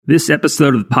This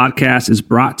episode of the podcast is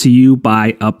brought to you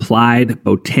by Applied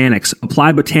Botanics.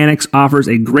 Applied Botanics offers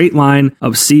a great line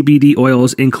of CBD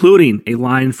oils, including a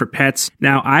line for pets.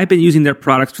 Now, I've been using their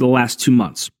products for the last 2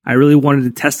 months. I really wanted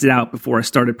to test it out before I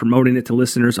started promoting it to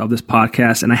listeners of this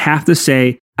podcast, and I have to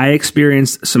say, I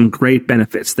experienced some great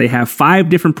benefits. They have 5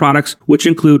 different products, which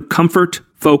include comfort,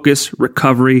 focus,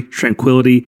 recovery,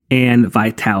 tranquility, and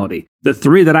vitality. The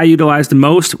 3 that I utilized the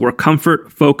most were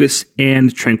comfort, focus,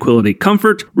 and tranquility.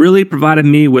 Comfort really provided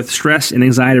me with stress and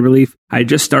anxiety relief. I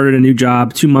just started a new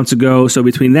job 2 months ago, so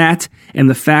between that and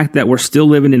the fact that we're still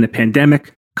living in a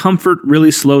pandemic, comfort really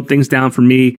slowed things down for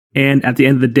me, and at the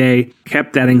end of the day,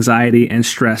 kept that anxiety and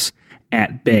stress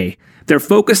at bay. Their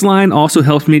focus line also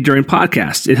helps me during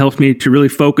podcasts. It helps me to really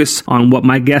focus on what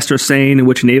my guests are saying,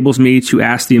 which enables me to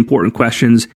ask the important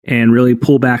questions and really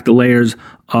pull back the layers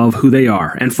of who they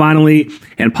are. And finally,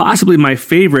 and possibly my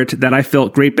favorite that I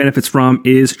felt great benefits from,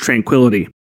 is tranquility.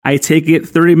 I take it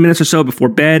 30 minutes or so before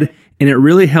bed, and it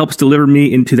really helps deliver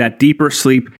me into that deeper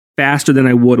sleep faster than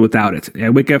I would without it.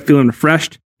 I wake up feeling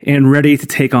refreshed and ready to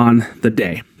take on the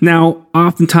day. Now,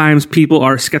 oftentimes people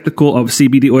are skeptical of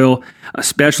CBD oil,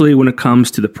 especially when it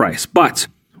comes to the price. But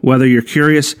whether you're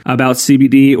curious about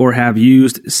CBD or have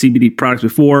used CBD products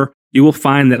before, you will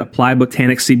find that Applied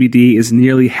Botanics CBD is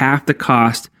nearly half the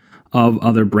cost of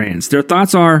other brands. Their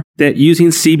thoughts are that using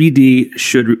CBD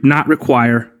should not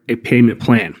require a payment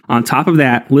plan. On top of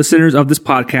that, listeners of this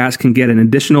podcast can get an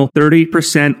additional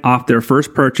 30% off their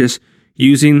first purchase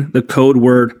using the code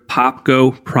word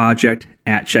Popko Project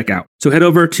at checkout. So head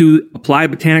over to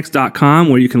appliedbotanics.com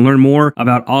where you can learn more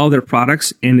about all of their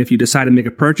products. And if you decide to make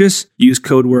a purchase, use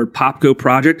code word Popko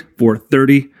Project for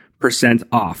 30%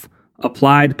 off.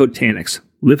 Applied Botanics.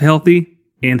 Live healthy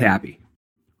and happy.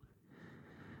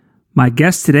 My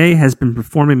guest today has been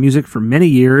performing music for many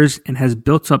years and has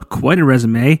built up quite a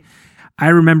resume. I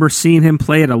remember seeing him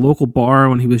play at a local bar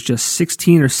when he was just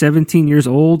 16 or 17 years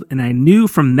old, and I knew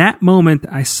from that moment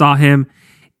I saw him,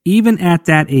 even at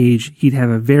that age, he'd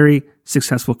have a very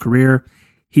successful career.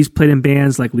 He's played in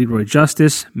bands like Leroy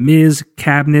Justice, Miz,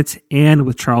 Cabinet, and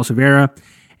with Charles Rivera,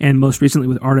 and most recently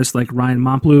with artists like Ryan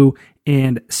Montbleu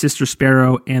and Sister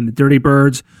Sparrow and the Dirty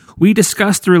Birds. We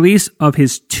discussed the release of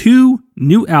his 2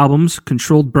 new albums,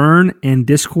 Controlled Burn and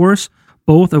Discourse,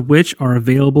 both of which are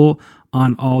available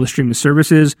on all the streaming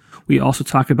services. We also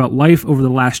talk about life over the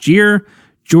last year,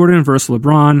 Jordan versus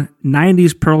LeBron,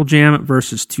 90s Pearl Jam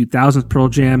versus 2000s Pearl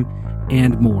Jam,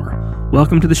 and more.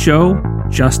 Welcome to the show,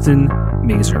 Justin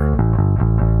Mazer.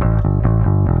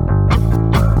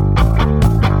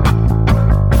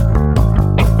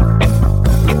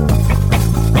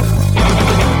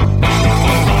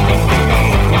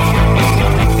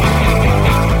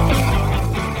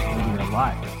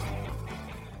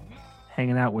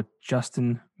 Hanging out with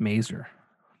Justin Mazer.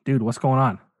 Dude, what's going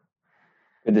on?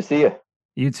 Good to see you.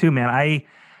 You too, man.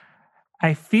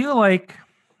 I feel like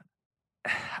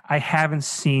I haven't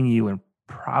seen you in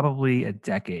probably a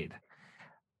decade.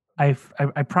 I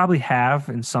probably have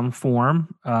in some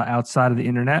form outside of the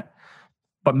internet,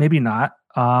 but maybe not.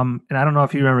 And I don't know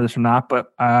if you remember this or not,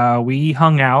 but we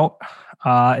hung out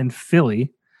in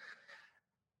Philly.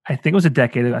 I think it was a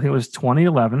decade ago. I think it was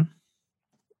 2011.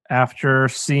 After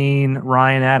seeing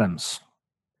Ryan Adams.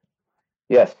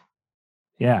 Yes.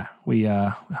 Yeah, we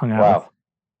hung out with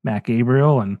Matt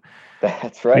Gabriel, and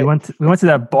that's right. We went to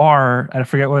that bar. I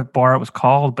forget what bar it was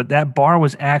called, but that bar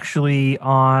was actually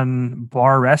on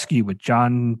Bar Rescue with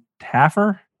John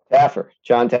Taffer.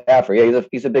 John Taffer. Yeah,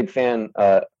 he's a big fan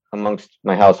amongst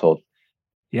my household.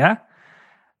 Yeah,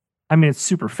 I mean it's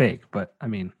super fake, but I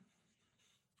mean,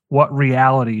 what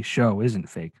reality show isn't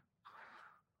fake?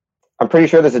 I'm pretty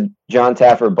sure there's a John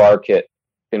Taffer bar kit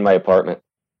in my apartment.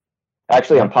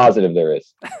 Actually, I'm positive there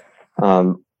is.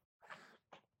 But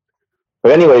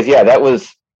anyways, yeah, that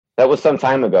was some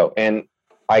time ago, and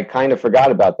I kind of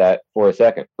forgot about that for a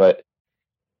second. But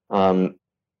man,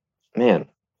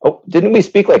 didn't we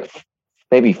speak like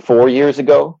maybe 4 years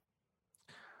ago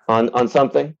on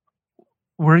something?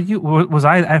 Were you? Was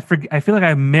I? I feel like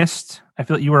I missed. I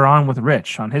feel like you were on with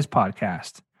Rich on his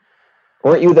podcast.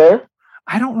 Weren't you there?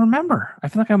 I don't remember. I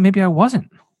feel like maybe I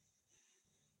wasn't.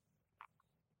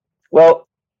 Well,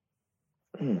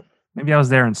 maybe I was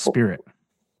there in spirit.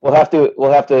 We'll have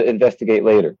to investigate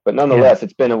later. But nonetheless,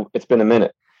 It's been a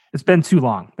minute. It's been too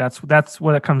long. That's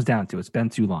what it comes down to. It's been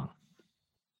too long.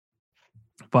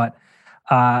 But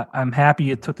I'm happy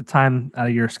you took the time out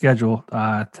of your schedule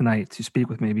tonight to speak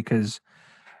with me because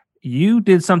you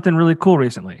did something really cool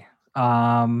recently.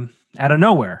 Out of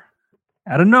nowhere,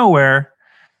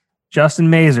 Justin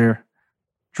Mazer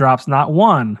drops not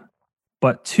 1,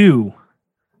 but 2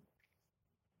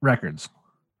 records,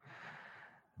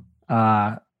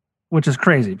 which is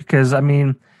crazy because, I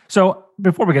mean, so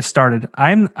before we get started,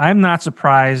 I'm not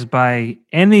surprised by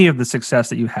any of the success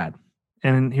that you had.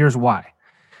 And here's why.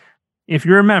 If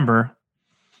you remember,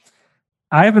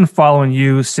 I've been following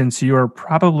you since you were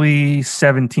probably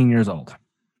 17 years old.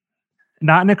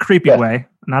 Not in a creepy way.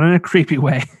 Not in a creepy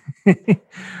way.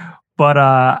 But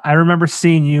I remember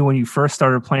seeing you when you first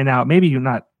started playing out. Maybe you're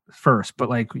not first, but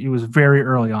like it was very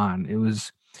early on.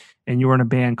 And you were in a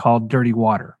band called Dirty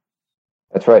Water.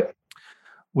 That's right.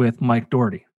 With Mike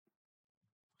Doherty.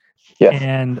 Yeah.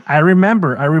 And I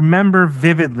remember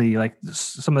vividly, like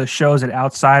some of the shows at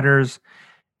Outsiders.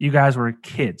 You guys were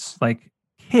kids,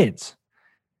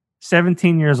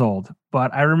 17 years old.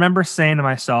 But I remember saying to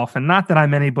myself, and not that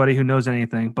I'm anybody who knows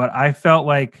anything, but I felt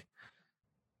like,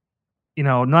 you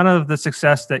know, none of the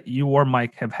success that you or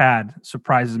Mike have had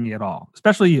surprises me at all,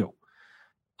 especially you.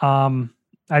 When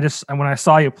I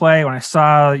saw you play, when I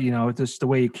saw, you know, just the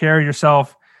way you carry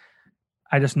yourself,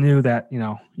 I just knew that, you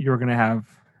know, you were going to have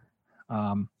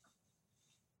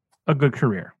a good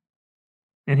career.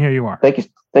 And here you are. Thank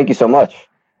you so much.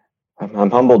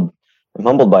 I'm humbled. I'm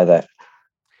humbled by that.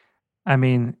 I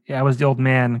mean, I was the old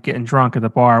man getting drunk at the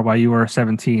bar while you were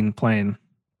 17 playing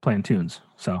tunes.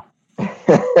 So,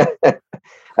 I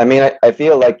mean, I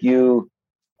feel like you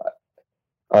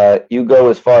go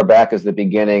as far back as the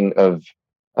beginning of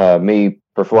me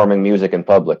performing music in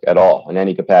public at all, in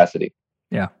any capacity.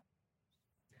 Yeah.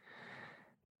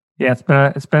 Yeah,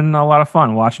 it's been a lot of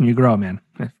fun watching you grow, man.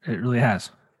 It really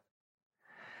has.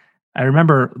 I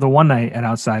remember the one night at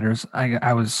Outsiders,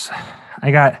 I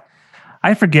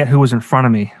forget who was in front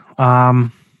of me.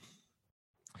 I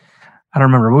don't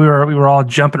remember. We were all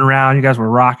jumping around. You guys were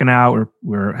rocking out.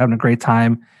 We were having a great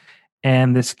time.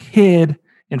 And this kid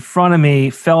in front of me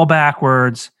fell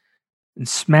backwards and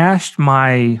smashed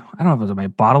I don't know if it was my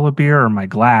bottle of beer or my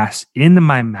glass into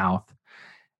my mouth,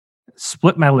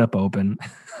 split my lip open.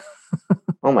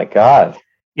 Oh my God.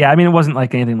 Yeah, I mean, it wasn't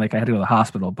like anything like I had to go to the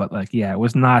hospital, but like, yeah, it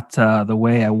was not the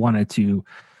way I wanted to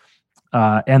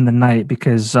end the night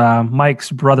because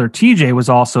Mike's brother TJ was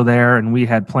also there, and we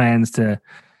had plans to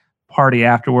party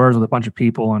afterwards with a bunch of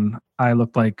people, and I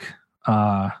looked like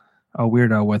a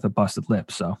weirdo with a busted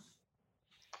lip. So,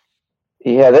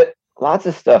 yeah, lots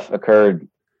of stuff occurred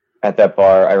at that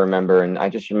bar. I remember, and I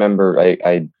just remember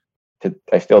I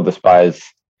still despise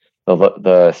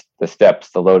the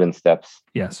steps, the load-in steps.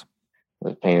 Yes. It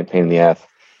was pain in the ass.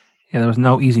 Yeah, there was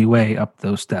no easy way up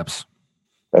those steps.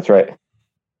 That's right.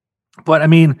 But I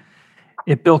mean,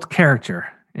 it built character.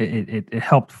 It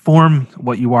helped form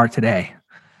what you are today.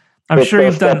 I'm sure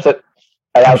you've done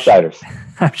at Outsiders.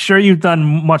 I'm sure you've done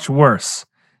much worse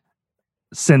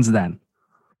since then.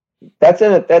 That's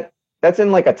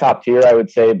in like a top tier, I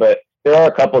would say, but there are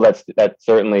a couple that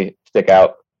certainly stick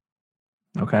out.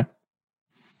 Okay.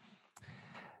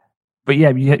 But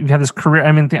yeah, you have this career.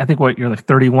 I mean, I think you're like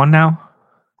 31 now?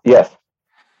 Yes.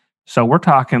 So we're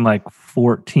talking like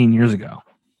 14 years ago.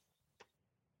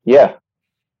 Yeah.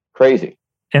 Crazy.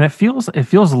 And it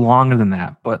feels longer than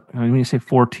that. But I mean, when you say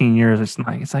 14 years, it's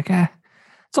like,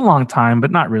 it's a long time,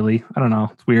 but not really. I don't know.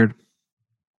 It's weird.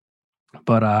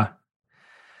 But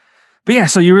yeah,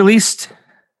 so you released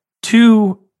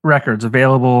 2 records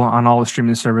available on all the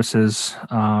streaming services.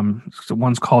 So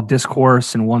one's called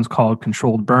Discourse and one's called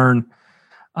Controlled Burn.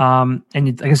 And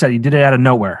like I said, you did it out of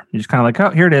nowhere. You just kind of like, oh,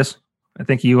 here it is. I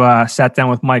think you sat down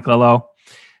with Mike Lello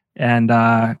and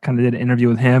kind of did an interview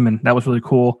with him, and that was really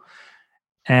cool.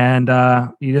 And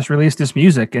you just released this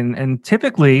music, and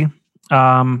typically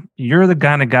you're the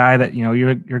kind of guy that, you know,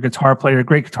 you're a guitar player, a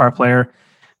great guitar player,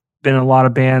 been in a lot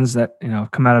of bands that, you know,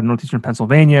 come out of Northeastern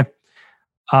Pennsylvania.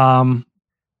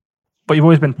 But you've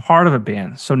always been part of a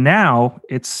band. So now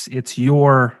it's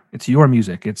your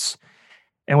music.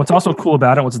 And what's also cool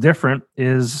about it, what's different,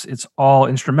 is it's all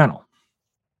instrumental.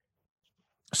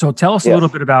 So tell us a little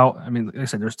bit about, I mean, like I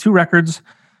said, there's 2 records.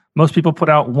 Most people put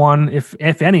out one,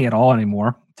 if any at all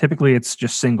anymore. Typically it's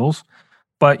just singles,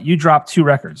 but you dropped 2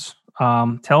 records.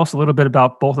 Tell us a little bit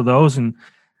about both of those and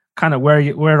kind of where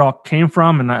it all came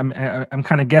from. And I'm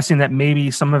kind of guessing that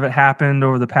maybe some of it happened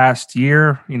over the past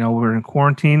year. You know, we're in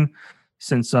quarantine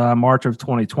since March of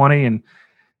 2020, and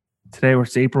today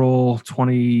it's April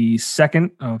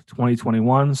 22nd of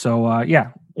 2021. So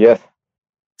yeah.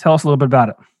 Tell us a little bit about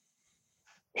it.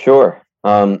 Sure.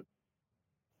 Well,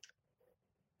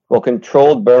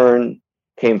 Controlled Burn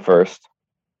came first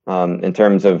in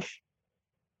terms of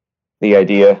the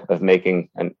idea of making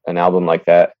an album like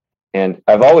that. And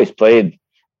I've always played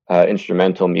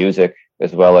instrumental music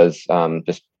as well as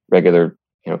just regular,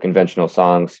 you know, conventional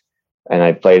songs. And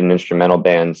I played in instrumental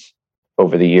bands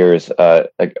over the years,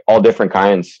 like all different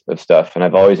kinds of stuff, and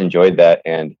I've always enjoyed that.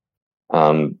 And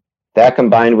that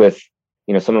combined with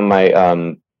some of my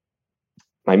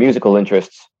my musical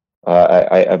interests,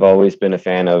 I've always been a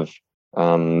fan of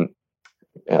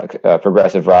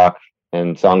progressive rock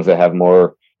and songs that have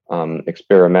more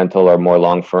experimental or more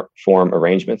long form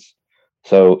arrangements.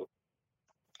 So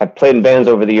I've played in bands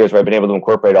over the years where I've been able to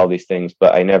incorporate all these things,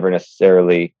 but I never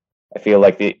necessarily. I feel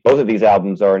like both of these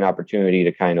albums are an opportunity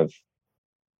to kind of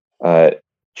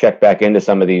check back into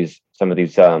some of these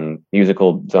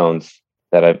musical zones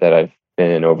that I've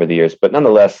been in over the years. But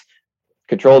nonetheless,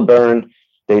 Controlled Burn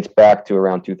dates back to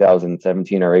around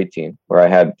 2017 or 18, where I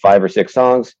had 5 or 6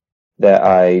 songs that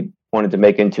I wanted to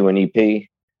make into an EP.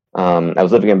 I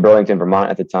was living in Burlington, Vermont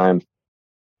at the time,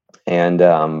 and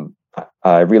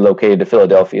I relocated to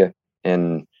Philadelphia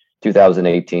in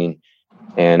 2018.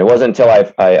 And it wasn't until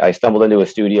I stumbled into a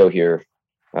studio here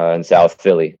in South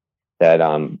Philly that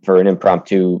for an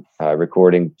impromptu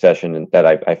recording session, and that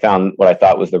I found what I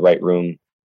thought was the right room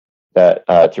that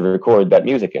to record that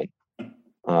music in.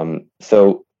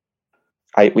 So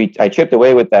I chipped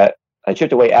away with that. I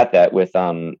chipped away at that with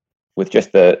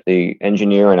just the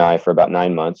engineer and I for about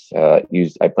 9 months.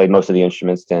 I played most of the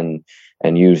instruments and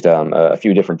used a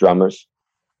few different drummers.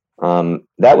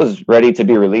 That was ready to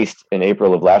be released in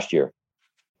April of last year.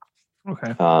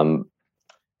 Okay.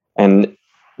 And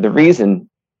the reason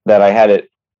that I had it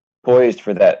poised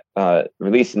for that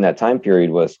release in that time period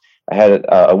was I had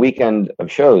a weekend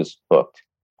of shows booked,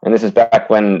 and this is back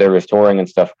when there was touring and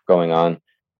stuff going on,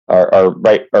 or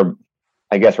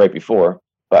I guess right before.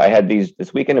 But I had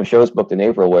this weekend of shows booked in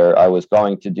April where I was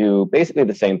going to do basically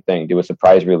the same thing, do a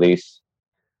surprise release,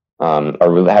 or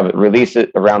have it release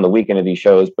it around the weekend of these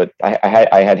shows. But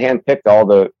I had handpicked all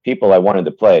the people I wanted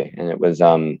to play, and it was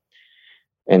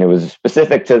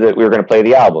specific to that we were going to play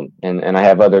the album, and I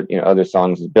have other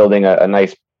songs, building a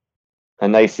nice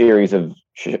series of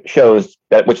shows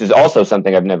which is also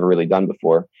something I've never really done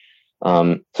before.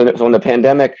 So when the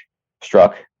pandemic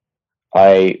struck,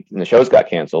 and the shows got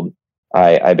canceled,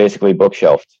 I basically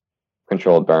bookshelved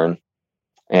Controlled Burn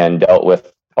and dealt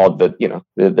with all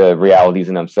the realities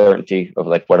and uncertainty of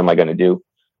like, what am I going to do?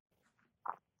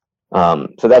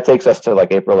 So that takes us to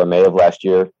like April or May of last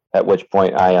year, at which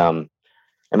point I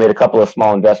made a couple of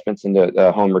small investments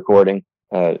into home recording,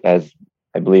 as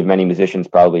I believe many musicians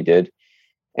probably did.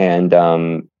 And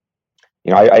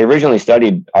I originally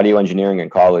studied audio engineering in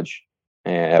college,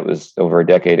 and that was over a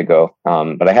decade ago.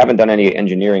 But I haven't done any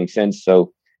engineering since.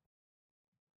 So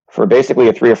for basically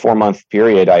a 3 or 4 month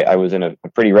period, I was in a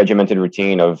pretty regimented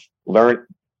routine of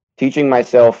teaching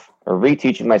myself or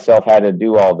reteaching myself how to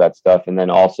do all of that stuff, and then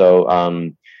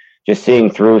also just seeing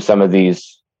through some of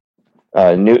these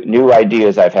new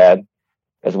ideas I've had,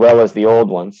 as well as the old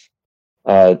ones,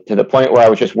 to the point where I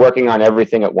was just working on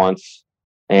everything at once.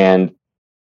 And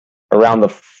around the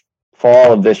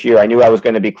fall of this year, I knew I was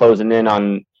going to be closing in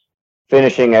on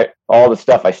finishing all the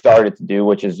stuff I started to do,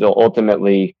 which is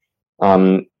ultimately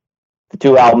the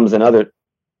 2 albums and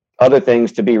other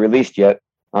things to be released yet.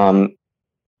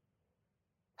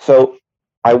 So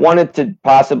I wanted to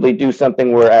possibly do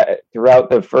something where throughout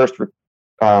the first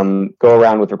go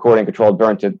around with recording Controlled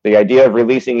Burn, to the idea of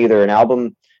releasing either an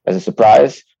album as a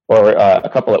surprise or a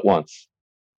couple at once.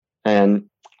 And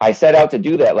I set out to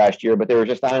do that last year, but there was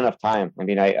just not enough time. I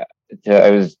mean, it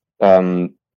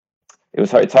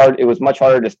was hard. It was much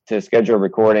harder to schedule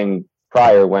recording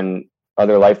prior, when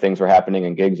other life things were happening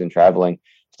and gigs and traveling,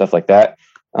 stuff like that.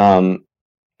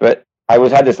 But I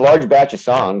had this large batch of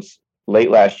songs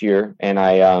late last year, and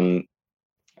I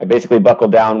basically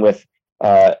buckled down with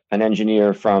an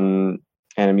engineer and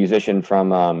a musician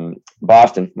from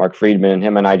Boston, Mark Friedman, and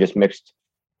him and I just mixed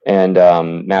and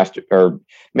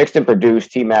mixed and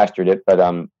produced. He mastered it, but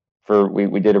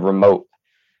we did a remote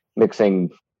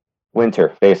mixing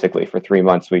winter basically for 3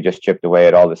 months. We just chipped away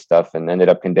at all this stuff and ended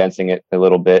up condensing it a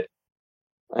little bit.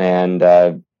 And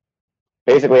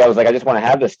basically, I was like, I just want to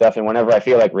have this stuff, and whenever I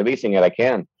feel like releasing it, I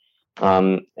can.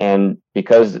 And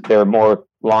because they're more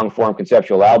long form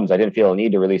conceptual albums, I didn't feel a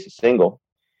need to release a single.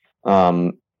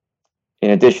 In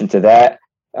addition to that,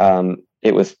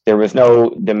 there was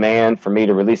no demand for me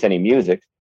to release any music,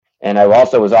 and I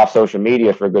also was off social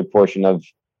media for a good portion of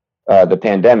the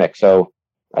pandemic. So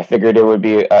I figured it would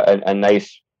be a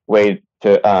nice way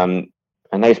to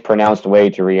a nice pronounced way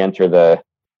to re-enter the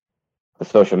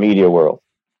social media world.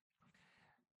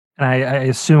 And I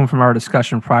assume from our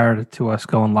discussion prior to us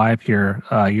going live here,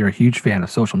 you're a huge fan of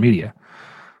social media.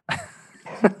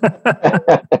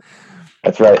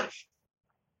 That's right.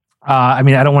 I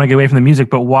mean, I don't want to get away from the music,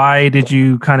 but why did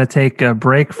you kind of take a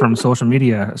break from social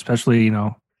media, especially,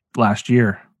 last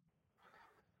year?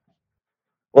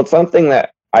 Well, it's something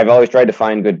that I've always tried to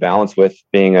find good balance with,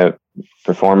 being a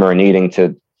performer and needing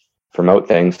to promote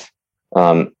things.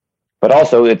 But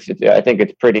also, I think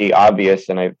it's pretty obvious,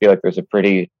 and I feel like there's a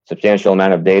pretty substantial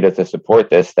amount of data to support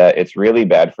this, that it's really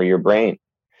bad for your brain.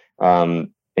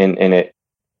 And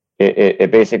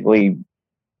it basically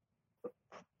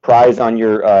pries on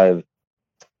your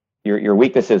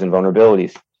weaknesses and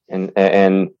vulnerabilities,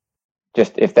 and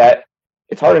just if that,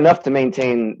 it's hard enough to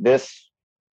maintain this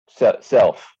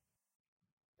self.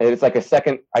 It's like a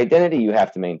second identity you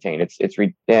have to maintain.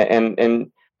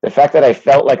 And the fact that I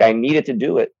felt like I needed to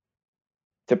do it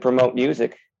to promote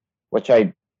music, which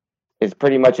is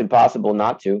pretty much impossible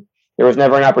not to. There was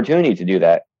never an opportunity to do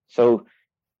that. So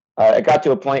it got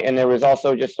to a point, and there was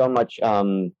also just so much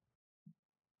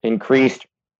increased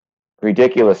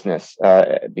ridiculousness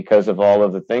because of all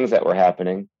of the things that were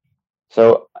happening.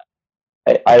 So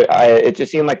it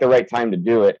just seemed like the right time to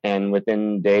do it. And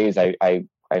within days, I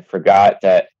forgot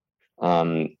that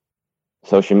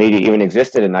social media even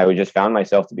existed, and I just found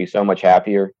myself to be so much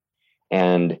happier,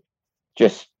 and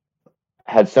just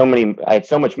I had so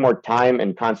much more time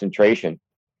and concentration,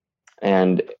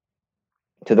 and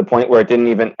to the point where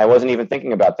I wasn't even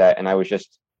thinking about that, and I was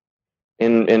just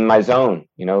in my zone,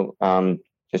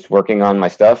 just working on my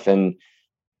stuff. And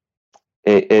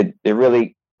it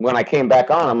really, when I came back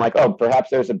on, I'm like, oh,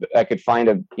 perhaps I could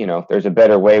find there's a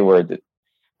better way or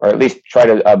at least try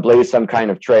to blaze some kind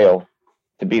of trail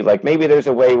to be like, maybe there's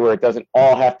a way where it doesn't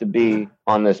all have to be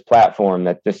on this platform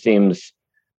that just seems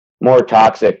more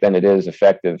toxic than it is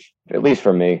effective, at least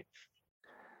for me.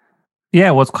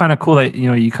 Yeah, well, it's kind of cool that,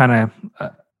 you kind of,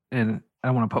 and I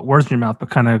don't want to put words in your mouth, but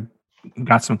kind of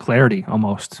got some clarity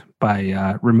almost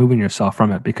by removing yourself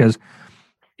from it, because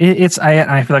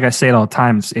I feel like I say it all the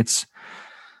time. It's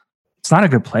not a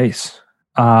good place.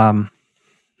 And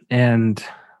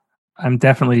I'm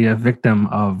definitely a victim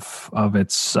of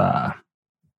its,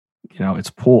 its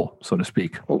pull, so to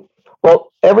speak.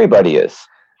 Well, everybody is.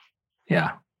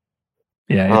 Yeah.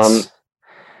 Yeah.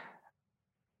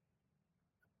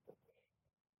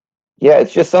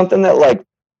 It's just something that, like,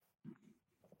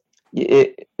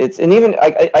 it's, and even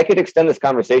I could extend this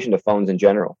conversation to phones in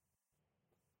general.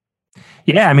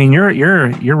 Yeah. I mean,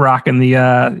 you're rocking the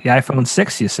iPhone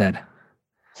 6, you said.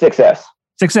 6S.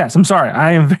 6S. I'm sorry.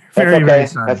 I am very, very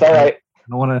sorry. That's all right. I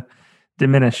don't want to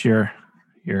diminish your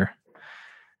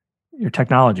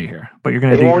technology here, but you're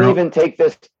going to They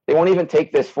won't even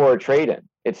take this for a trade-in.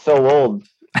 It's so old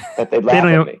that they'd laugh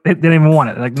at me. They didn't even want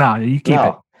it. Like, no, you keep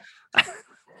it.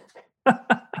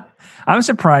 I'm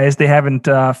surprised they haven't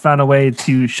found a way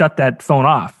to shut that phone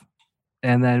off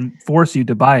and then force you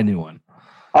to buy a new one.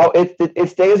 Oh,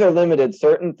 its days are limited.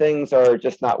 Certain things are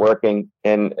just not working,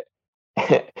 and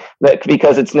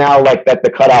because it's now like that,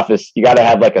 the cutoff is you got to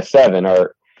have like a 7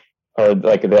 or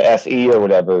like the SE or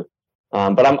whatever.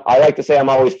 But I like to say I'm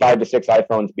always 5 to 6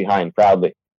 iPhones behind,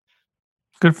 proudly.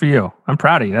 Good for you. I'm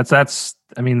proud of you. That's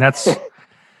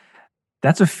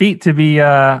a feat to be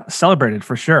celebrated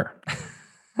for sure.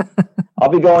 I'll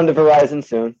be going to Verizon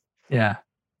soon. Yeah.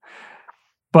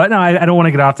 But no, I don't want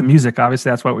to get off the music. Obviously,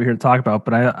 that's what we're here to talk about.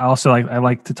 But I also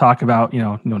like to talk about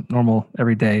normal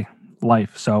everyday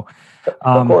life. So,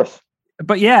 of course.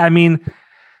 But yeah, I mean,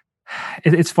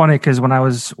 it's funny because when I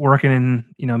was working in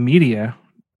media,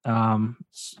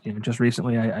 just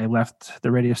recently, I left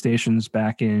the radio stations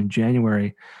back in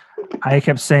January. I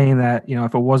kept saying that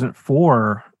if it wasn't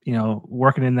for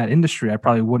working in that industry, I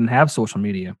probably wouldn't have social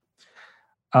media.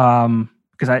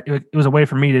 Because it was a way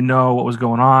for me to know what was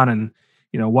going on and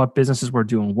what businesses were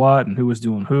doing what and who was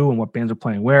doing who and what bands were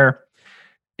playing where.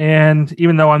 And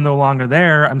even though I'm no longer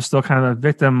there, I'm still kind of a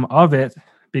victim of it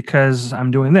because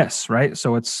I'm doing this, right?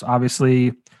 So it's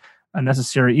obviously a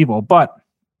necessary evil. But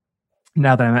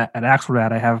now that I'm at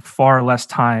Axelrad, I have far less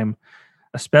time,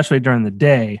 especially during the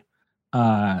day,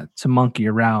 to monkey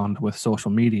around with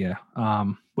social media,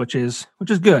 which is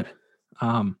good.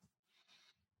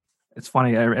 It's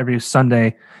funny, every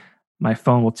Sunday, my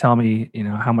phone will tell me,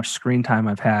 how much screen time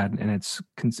I've had, and it's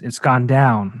gone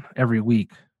down every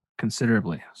week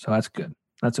considerably. So that's good.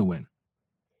 That's a win.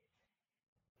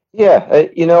 Yeah,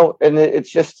 and it's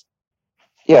just,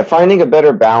 finding a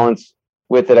better balance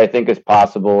with it, I think, is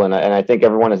possible, and I think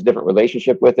everyone has a different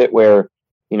relationship with it. Where,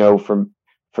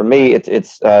 for me,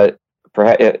 it's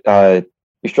perhaps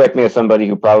you strike me as somebody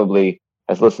who probably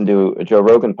has listened to a Joe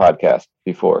Rogan podcast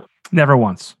before. Never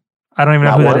once. I don't even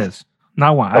know who that is.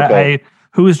 Not one. Okay.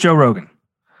 Who is Joe Rogan?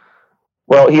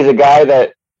 Well, he's a guy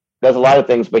that does a lot of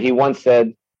things, but he once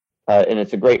said, and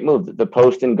it's a great move, the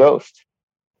post and ghost.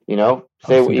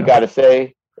 Say what you got to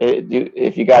say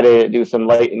if you got to do some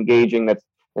light engaging,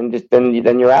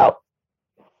 then you're out.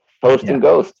 Post and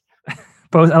ghost.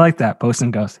 I like that. Post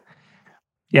and ghost.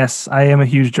 Yes, I am a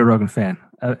huge Joe Rogan fan.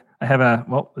 I have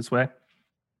this way.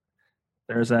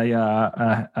 There's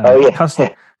a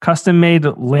custom made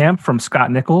lamp from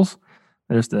Scott Nichols.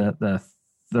 There's the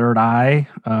third eye.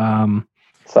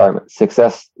 Sorry,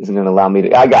 success isn't going to allow me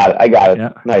to. I got it.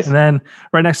 Yeah. Nice. And then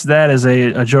right next to that is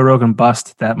a Joe Rogan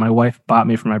bust that my wife bought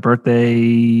me for my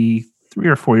birthday 3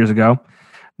 or 4 years ago.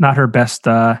 Not her best.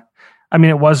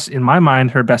 It was in my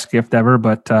mind her best gift ever,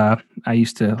 but I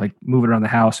used to like move it around the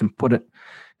house and put it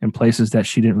in places that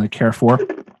she didn't really care for.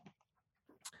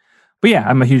 But yeah,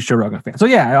 I'm a huge Joe Rogan fan. So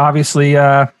yeah, obviously,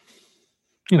 I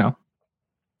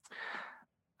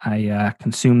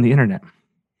consume the internet.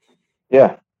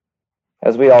 Yeah,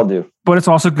 as we all do. But it's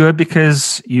also good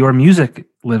because your music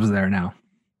lives there now.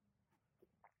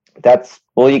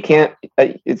 You can't.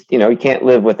 You can't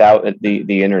live without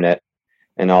the internet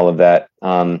and all of that.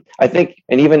 I think,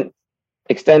 and even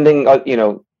extending,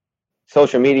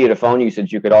 social media to phone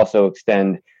usage, you could also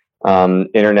extend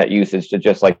internet usage to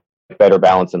just like better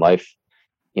balance in life.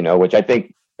 Which I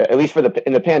think, at least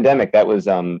in the pandemic, that was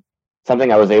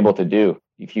something I was able to do.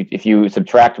 If you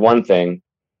subtract one thing,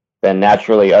 then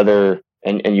naturally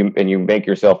and you make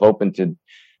yourself open to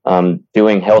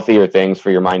doing healthier things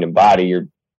for your mind and body, you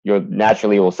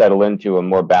naturally will settle into a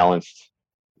more balanced,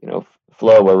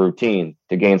 flow or routine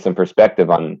to gain some perspective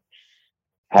on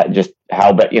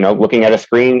looking at a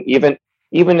screen, even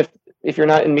if you're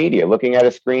not in media, looking at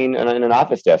a screen in an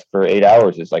office desk for 8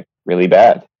 hours is like really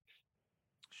bad.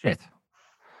 Shit.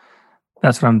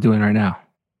 That's what I'm doing right now.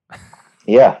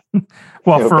 Yeah.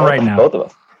 Well, right now. Both of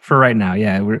us. For right now,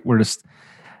 yeah. We're just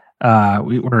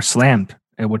we're slammed,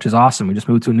 which is awesome. We just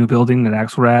moved to a new building at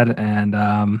Axelrad, and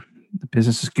the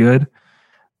business is good.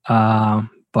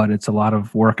 But it's a lot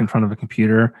of work in front of a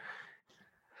computer,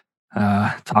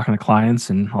 talking to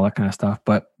clients and all that kind of stuff.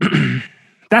 But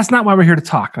that's not why we're here to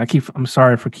talk. I'm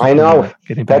sorry for keeping. I know.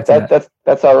 Getting back to that.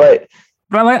 That's all right.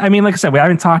 But like I said, I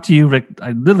haven't talked to you. Rick, I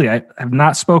have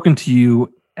not spoken to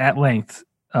you at length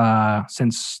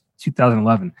since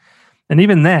 2011, and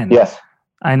even then, yes,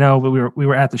 I know we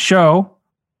were at the show,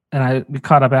 and we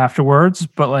caught up afterwards.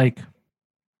 But I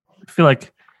feel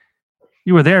like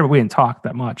you were there, but we didn't talk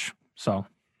that much. So.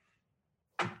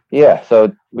 Yeah,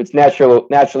 so it's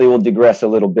naturally we'll digress a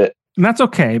little bit. And that's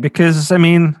okay, because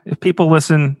if people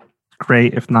listen,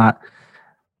 great. If not,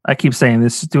 I keep saying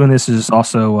doing this is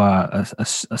also a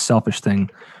selfish thing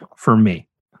for me.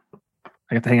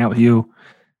 I get to hang out with you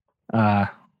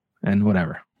and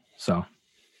whatever. So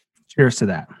cheers to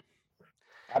that.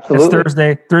 Absolutely. It's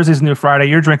Thursday. Thursday's a new Friday.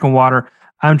 You're drinking water.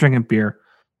 I'm drinking beer.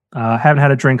 Haven't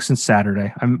had a drink since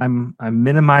Saturday. I'm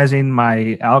minimizing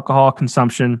my alcohol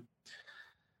consumption.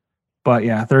 But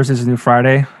yeah, Thursday's a new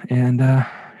Friday, and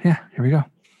here we go.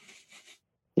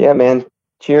 Yeah, man.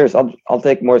 Cheers. I'll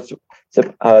take more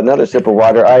another sip of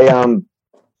water.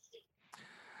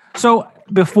 So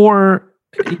before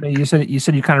you said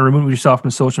you kind of removed yourself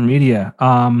from social media.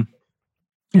 When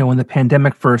the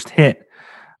pandemic first hit,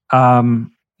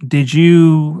 did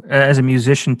you, as a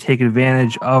musician, take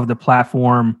advantage of the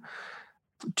platform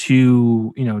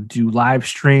to do live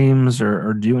streams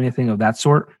or do anything of that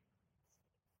sort?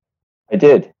 I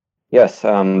did. Yes.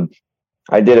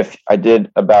 I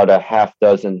did about a half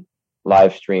dozen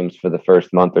live streams for the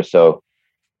first month or so.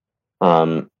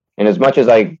 And as much as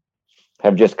I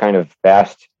have just kind of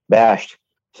bashed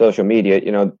social media,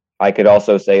 I could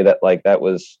also say that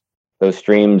those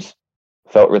streams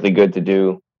felt really good to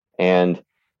do. And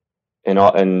at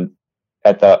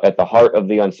the heart of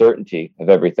the uncertainty of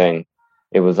everything,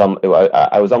 I was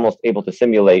almost able to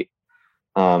simulate,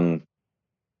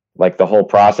 the whole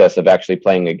process of actually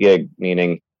playing a gig,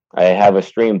 meaning I have a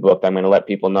stream booked. I'm going to let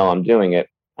people know I'm doing it.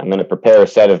 I'm going to prepare a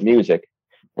set of music,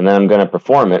 and then I'm going to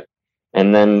perform it.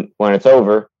 And then when it's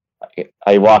over,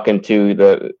 I walk into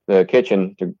the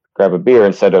kitchen to grab a beer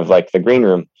instead of the green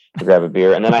room to grab a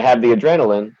beer. And then I have the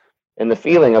adrenaline and the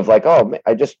feeling of I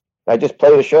just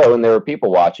played a show and there were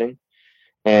people watching,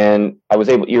 and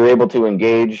you were able to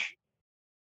engage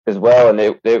as well. And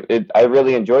I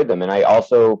really enjoyed them. And I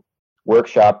also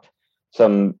workshopped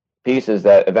some pieces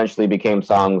that eventually became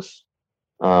songs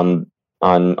on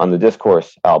the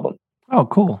Discourse album. Oh,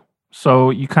 cool.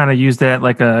 So you kind of use that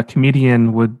like a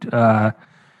comedian would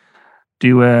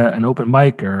do an open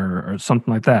mic or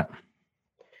something like that.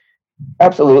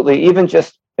 Absolutely. Even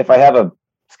just if I have a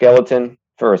skeleton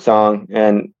for a song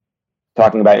and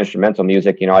talking about instrumental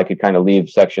music, I could kind of leave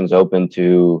sections open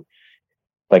to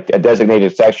a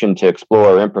designated section to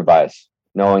explore or improvise,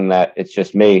 knowing that it's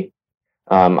just me.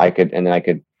 I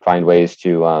could find ways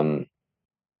to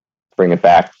bring it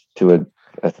back to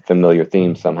a familiar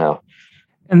theme somehow.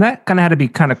 And that kind of had to be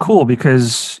kind of cool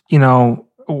because,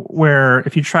 where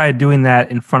if you tried doing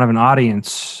that in front of an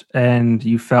audience and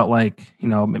you felt like,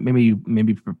 maybe you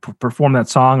perform that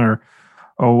song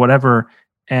or whatever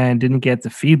and didn't get the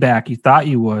feedback you thought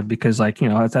you would, because that's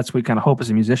what we kind of hope as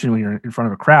a musician when you're in front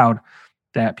of a crowd,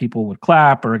 that people would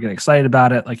clap or get excited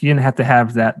about it. Like you didn't have to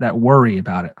have that worry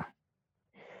about it.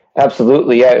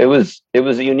 Absolutely. Yeah. It was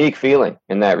a unique feeling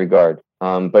in that regard.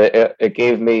 But it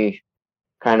gave me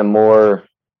kind of more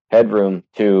headroom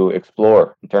to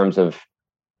explore in terms of,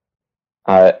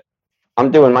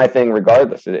 I'm doing my thing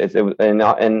regardless.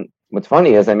 And what's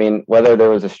funny is, whether there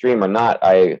was a stream or not,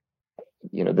 that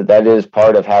is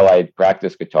part of how I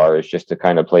practice guitar, is just to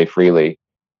kind of play freely.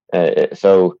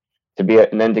 So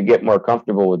and then to get more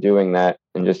comfortable with doing that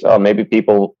and just, maybe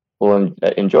people will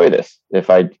enjoy this if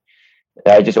I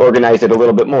just organized it a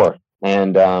little bit more.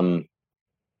 And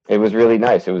it was really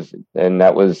nice.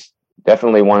 That was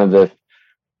definitely one of the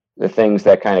things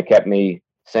that kind of kept me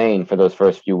sane for those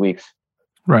first few weeks.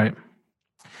 Right.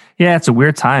 Yeah, it's a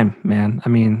weird time, man.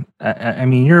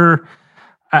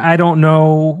 I don't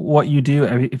know what you do.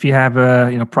 If you have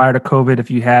prior to COVID, if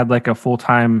you had like a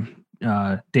full-time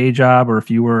day job, or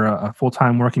if you were a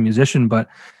full-time working musician, but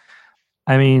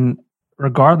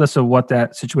regardless of what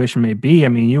that situation may be,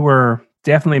 you were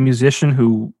definitely a musician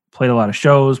who played a lot of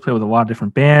shows, played with a lot of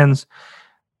different bands.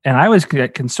 And I always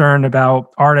get concerned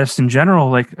about artists in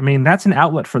general. Like, that's an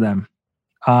outlet for them.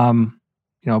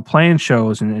 Playing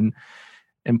shows and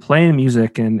playing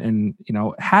music and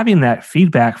having that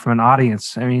feedback from an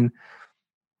audience. At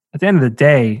the end of the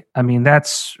day,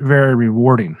 that's very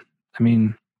rewarding.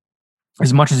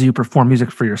 As much as you perform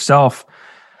music for yourself,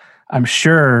 I'm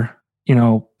sure,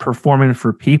 performing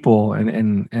for people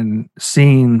and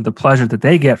seeing the pleasure that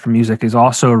they get from music is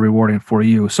also rewarding for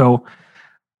you. So,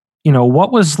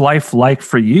 what was life like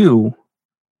for you,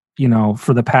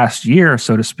 for the past year,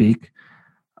 so to speak,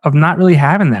 of not really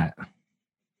having that?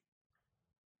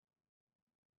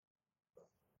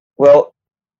 Well,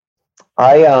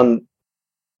 I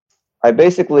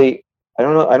basically, I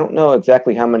don't know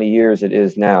exactly how many years it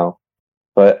is now,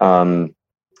 but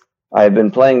I've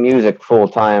been playing music full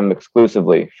time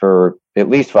exclusively for at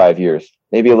least 5 years,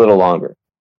 maybe a little longer.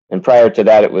 And prior to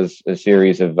that, it was a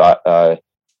series of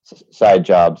side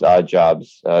jobs, odd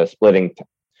jobs, working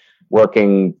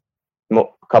a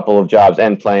couple of jobs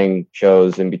and playing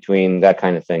shows in between, that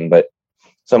kind of thing. But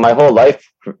so my whole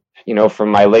life, from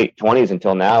my late 20s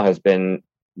until now, has been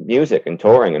music and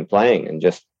touring and playing and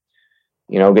just,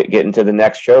 getting to the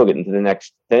next show, getting to the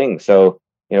next thing. So,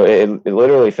 it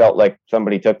literally felt like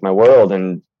somebody took my world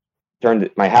and turned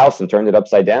my house and turned it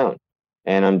upside down.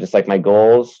 And I'm just like, my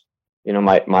goals,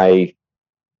 my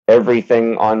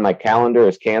everything on my calendar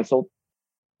is canceled.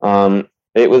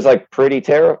 It was like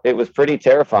it was pretty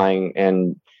terrifying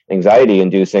and anxiety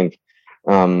inducing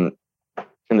in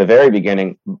the very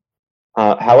beginning.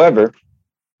 However,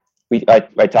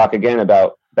 I talk again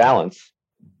about balance.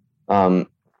 In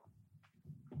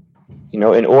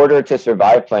order to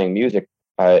survive playing music,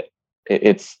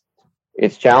 it's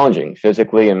challenging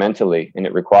physically and mentally, and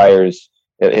it requires,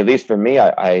 at least for me,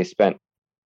 I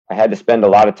had to spend a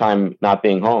lot of time not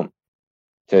being home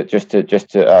to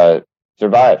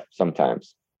survive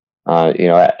sometimes.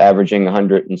 Averaging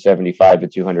 175 to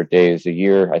 200 days a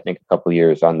year, I think a couple of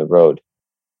years on the road,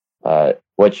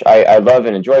 which I love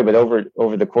and enjoy, but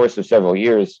over the course of several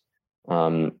years,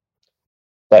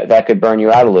 that could burn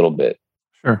you out a little bit.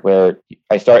 Sure. Where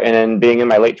and then being in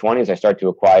my late 20s, I start to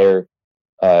acquire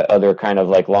other kind of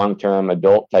like long-term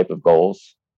adult type of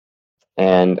goals.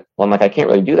 And I'm like, I can't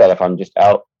really do that if I'm just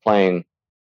out playing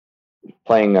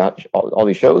all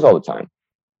these shows all the time.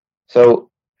 So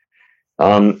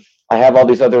I have all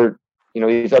these other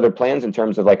plans in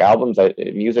terms of like albums,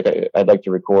 music I'd like to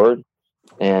record,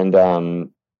 and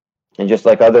just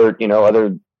like other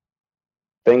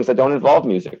things that don't involve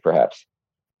music, perhaps.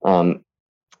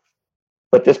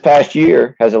 But this past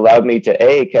year has allowed me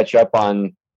to catch up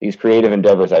on these creative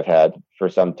endeavors I've had for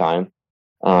some time.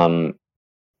 I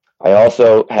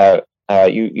also have,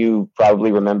 you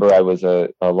probably remember, I was a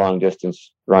long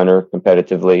distance runner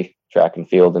competitively, track and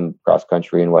field and cross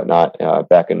country and whatnot,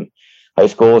 back in high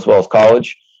school as well as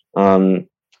college. For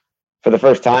the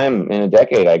first time in a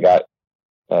decade, I got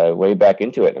way back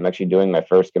into it. I'm actually doing my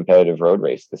first competitive road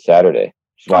race this Saturday,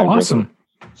 which is why I'm drinking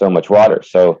so much water.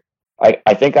 So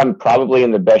I think I'm probably in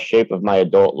the best shape of my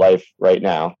adult life right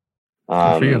now.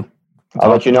 For you. I'll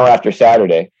let you know after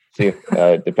Saturday, see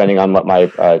if, depending on what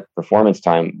my performance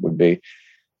time would be.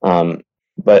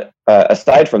 But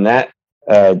aside from that,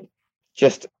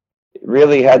 just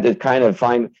really had to kind of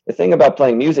find the thing about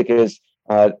playing music is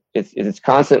it's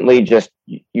constantly just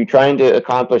you trying to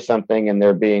accomplish something and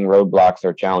there being roadblocks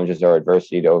or challenges or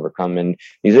adversity to overcome. And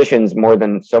musicians, more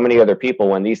than so many other people,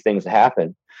 when these things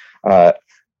happen,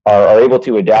 are able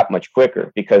to adapt much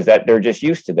quicker because that they're just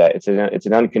used to that. It's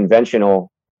an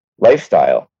unconventional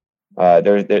lifestyle.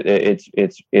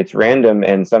 It's random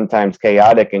and sometimes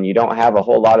chaotic, and you don't have a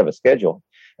whole lot of a schedule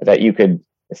that you could.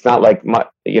 It's not like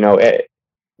Monday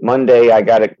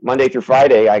through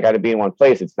Friday I got to be in one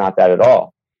place. It's not that at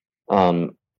all.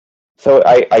 So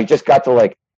I just got to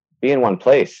like be in one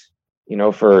place,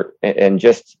 and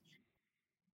just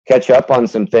catch up on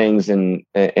some things and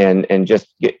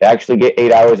just get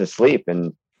 8 hours of sleep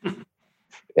and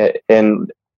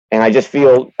I just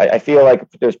feel like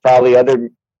there's probably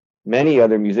many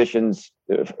other musicians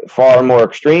far more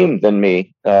extreme than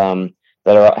me that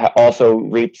are also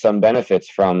reap some benefits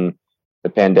from the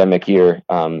pandemic year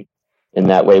in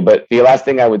that way. But the last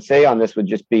thing I would say on this would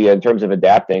just be in terms of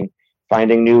adapting,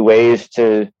 finding new ways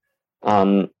to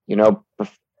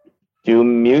do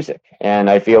music. And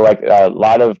I feel like a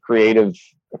lot of creative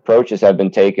approaches have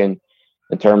been taken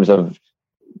in terms of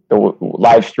the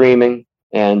live streaming.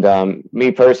 And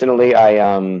me personally,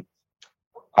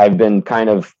 I've been kind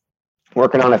of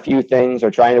working on a few things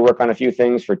or trying to work on a few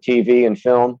things for TV and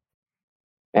film.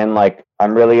 And like,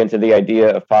 I'm really into the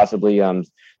idea of possibly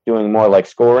doing more like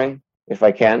scoring if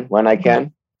I can, when I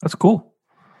can. That's cool.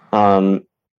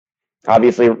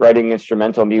 Obviously writing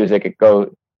instrumental music,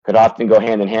 could often go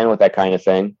hand in hand with that kind of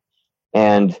thing.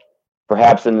 And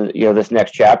perhaps in this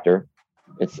next chapter,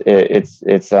 there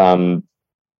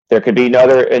could be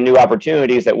new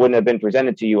opportunities that wouldn't have been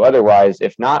presented to you otherwise,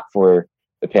 if not for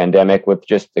the pandemic, with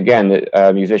just, again,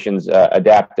 the musicians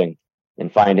adapting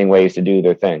and finding ways to do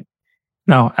their thing.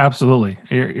 No, absolutely.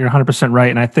 You're 100% right.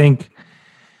 And I think,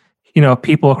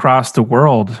 people across the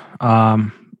world,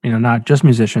 not just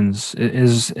musicians,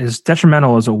 is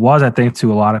detrimental as it was, I think,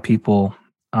 to a lot of people.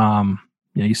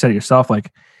 You said it yourself,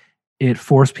 like it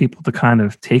forced people to kind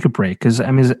of take a break. Because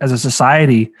I mean, as a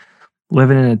society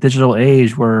living in a digital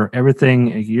age where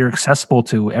everything you're accessible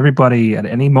to everybody at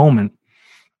any moment,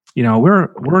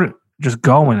 we're just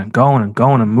going and going and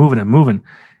going and moving.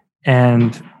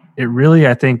 And it really,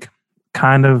 I think,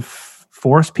 kind of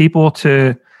forced people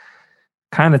to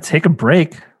kind of take a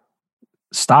break,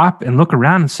 stop and look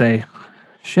around and say,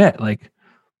 shit, like,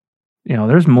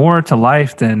 there's more to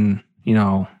life than,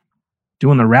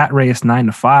 doing the rat race 9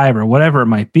 to 5 or whatever it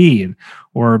might be,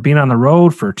 or being on the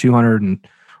road for 200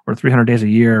 or 300 days a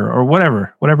year or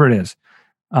whatever it is.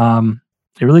 It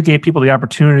really gave people the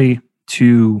opportunity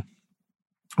to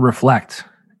reflect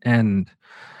and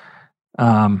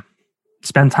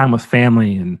spend time with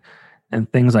family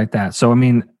and things like that. So, I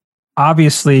mean,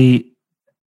 obviously,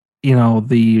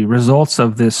 the results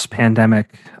of this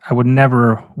pandemic, I would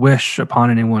never wish upon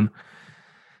anyone,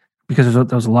 because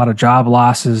there's a lot of job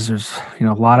losses. There's, a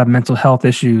lot of mental health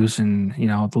issues, and,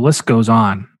 the list goes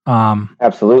on.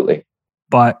 Absolutely.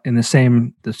 But in the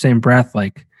same breath,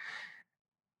 like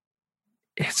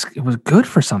it was good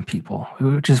for some people,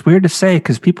 which is weird to say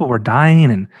because people were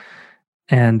dying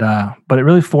but it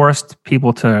really forced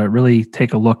people to really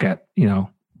take a look at,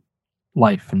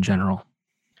 life in general.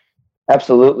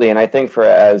 Absolutely. And I think for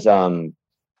as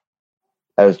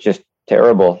just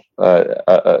terrible,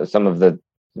 some of the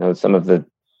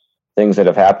things that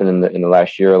have happened in the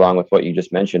last year, along with what you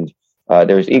just mentioned,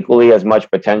 there's equally as much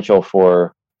potential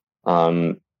for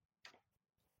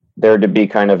there to be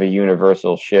kind of a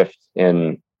universal shift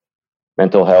in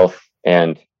mental health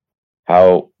and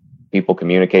how people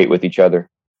communicate with each other.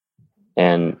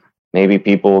 And maybe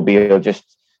people will be able to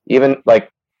just, even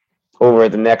like over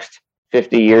the next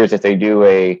 50 years, if they do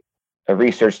a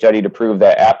research study to prove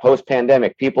that at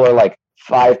post-pandemic, people are like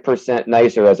 5%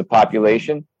 nicer as a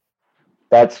population.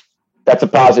 That's a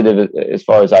positive as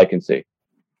far as I can see.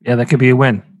 Yeah, that could be a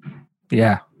win.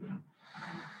 Yeah.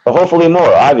 But hopefully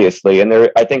more, obviously. And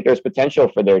I think there's potential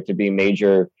for there to be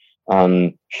major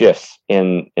shifts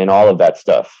in all of that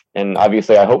stuff. And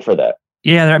obviously I hope for that.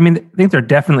 Yeah, I mean, I think there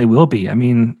definitely will be. I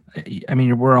mean,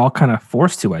 we're all kind of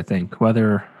forced to, I think,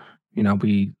 whether,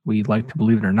 we like to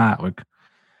believe it or not. Like,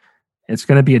 it's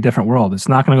going to be a different world. It's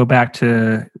not going to go back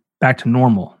to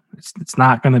normal. It's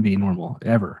not going to be normal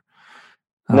ever.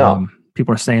 No.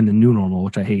 People are saying the new normal,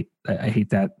 which I hate. I hate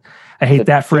that. I hate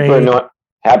that phrase.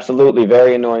 Absolutely,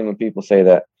 very annoying when people say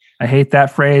that. I hate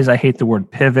that phrase. I hate the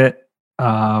word pivot.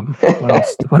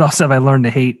 What else have I learned to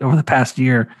hate over the past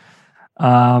year?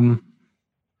 Yeah,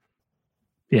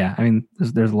 I mean,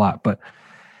 there's a lot, but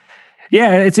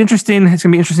yeah, it's interesting. It's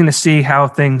gonna be interesting to see how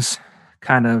things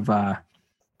kind of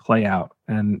play out,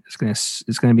 and it's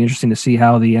gonna be interesting to see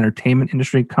how the entertainment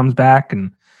industry comes back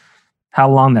and how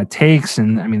long that takes.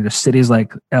 And I mean, there's cities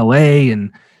like LA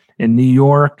and New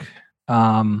York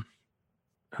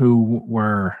who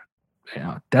were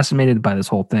decimated by this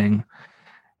whole thing.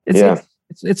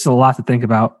 It's a lot to think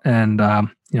about, and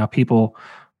people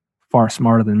far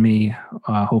smarter than me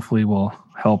hopefully will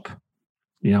help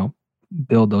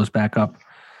build those back up.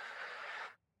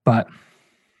 But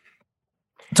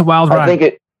it's a wild ride. I think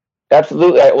it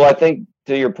absolutely. Well, I think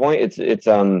to your point, it's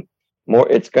more.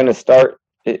 It's going to start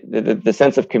the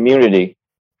sense of community,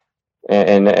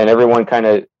 and everyone kind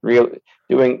of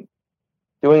doing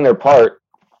their part.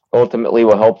 Ultimately,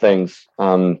 will help things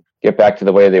get back to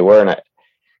the way they were,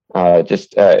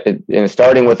 and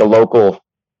starting with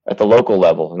at the local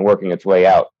level and working its way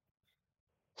out.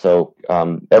 So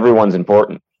everyone's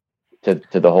important to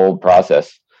the whole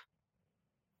process.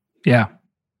 Yeah.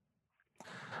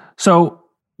 So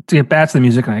to get back to the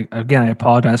music, and I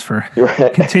apologize for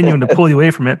continuing to pull you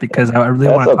away from it, because I really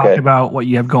want to talk about what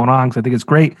you have going on, because I think it's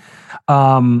great.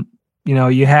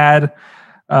 You had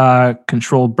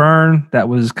Controlled Burn that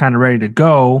was kind of ready to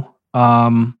go,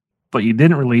 but you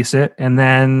didn't release it. And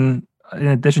then in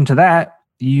addition to that,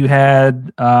 you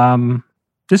had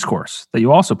Discourse that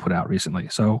you also put out recently.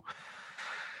 So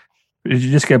did you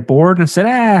just get bored and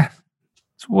said,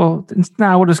 we'll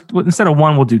just, instead of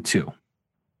one, we'll do two?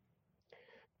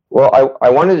 Well, I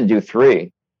wanted to do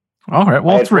three. All right.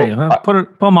 Well, three.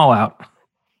 Put them all out.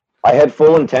 I had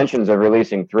full intentions of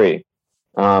releasing three.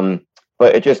 But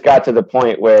it just got to the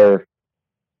point where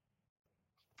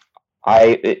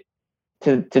to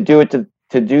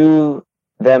do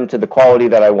them to the quality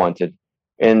that I wanted,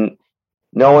 and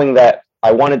knowing that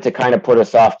I wanted to kind of put a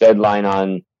soft deadline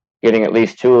on getting at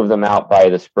least two of them out by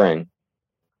the spring.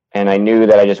 And I knew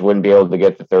that I just wouldn't be able to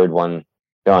get the third one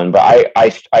done. But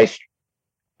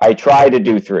I tried to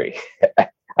do three.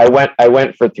 I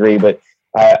went for three, but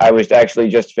I was actually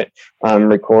just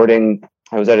recording.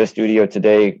 I was at a studio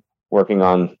today working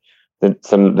on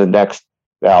the next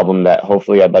album that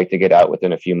hopefully I'd like to get out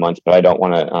within a few months. But I don't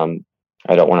want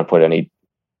to put any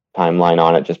timeline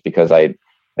on it, just because I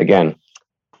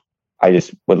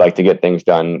just would like to get things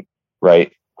done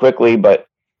right quickly, but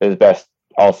as best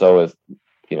as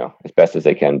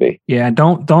they can be. Yeah,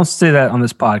 don't say that on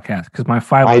this podcast, because my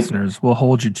 5 listeners will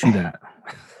hold you to that.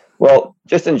 Well,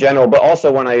 just in general, but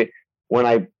also when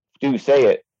I do say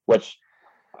it, which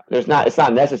it's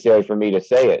not necessary for me to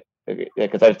say it,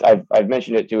 because I've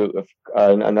mentioned it to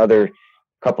another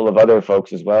couple of other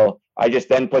folks as well. I just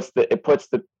then puts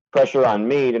the pressure on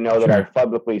me to know that I've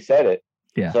publicly said it.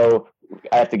 Yeah. So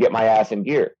I have to get my ass in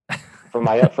gear for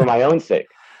my own sake.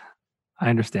 I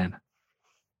understand.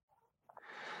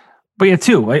 But yeah,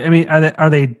 two. I mean, are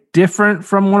they different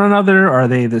from one another? Are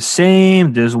they the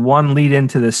same? Does one lead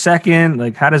into the second?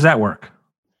 Like, how does that work?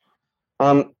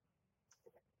 I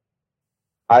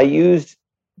used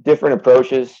different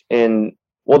approaches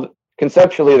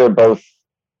conceptually they're both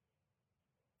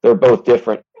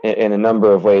different in a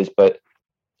number of ways, but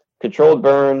Controlled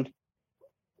Burn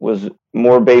was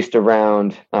more based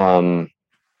around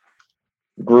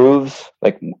grooves.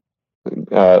 Like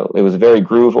it was a very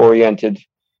groove oriented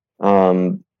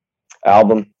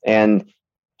album, and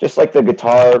just like the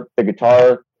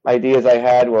guitar ideas I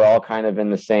had were all kind of in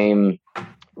the same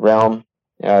realm,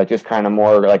 just kind of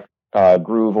more like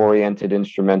groove oriented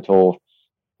instrumental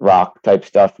rock type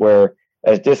stuff, where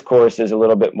as Discourse is a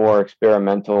little bit more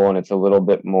experimental, and it's a little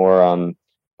bit more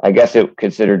I guess it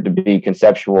considered to be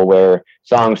conceptual, where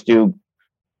songs do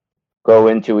go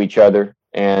into each other,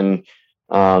 and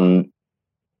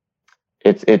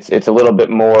it's a little bit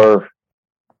more.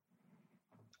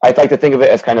 I'd like to think of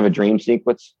it as kind of a dream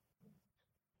sequence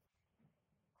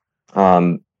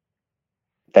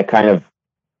that kind of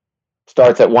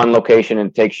starts at one location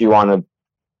and takes you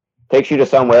to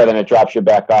somewhere, then it drops you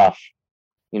back off,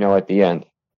 at the end.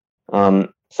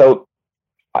 So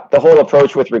the whole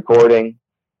approach with recording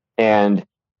and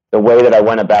the way that I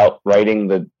went about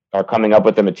writing or coming up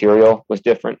with the material was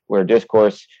different. Where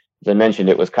Discourse, as I mentioned,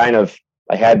 it was kind of,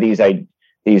 I had these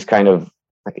kind of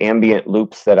like ambient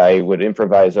loops that I would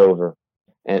improvise over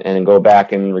and go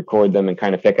back and record them and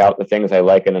kind of pick out the things I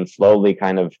like, and then slowly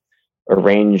kind of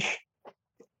arrange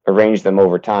them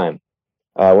over time.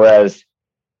 Whereas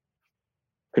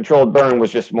Controlled Burn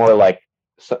was just more like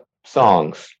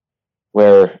songs,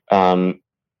 where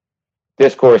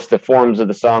Discourse, the forms of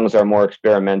the songs are more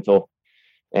experimental,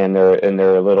 and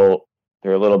they're a little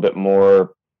bit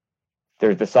more.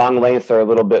 The song lengths are a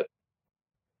little bit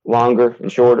longer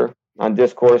and shorter on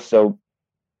Discourse, so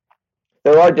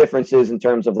there are differences in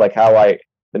terms of like how I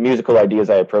the musical ideas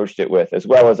I approached it with, as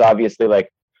well as obviously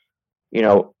like, you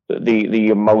know, the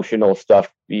emotional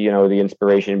stuff, you know, the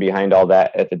inspiration behind all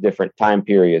that at the different time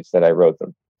periods that I wrote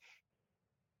them.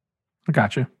 I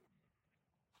gotcha.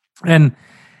 And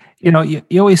you know, you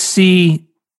always see,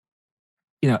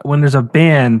 you know, when there's a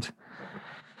band.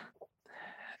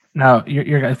 Now,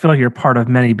 I feel like you're part of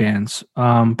many bands,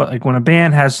 but like when a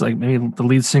band has like maybe the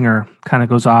lead singer kind of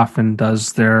goes off and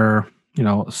does their, you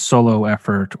know, solo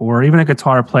effort, or even a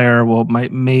guitar player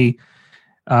may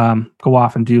go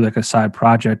off and do like a side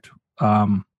project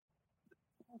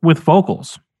with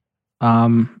vocals.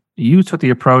 You took the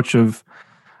approach of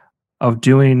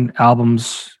doing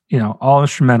albums, you know, all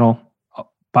instrumental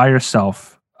by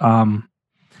yourself. I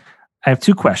have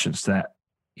two questions to that.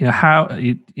 You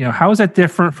know, how is that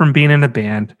different from being in a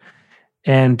band?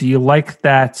 And do you like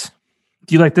that?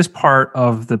 Do you like this part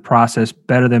of the process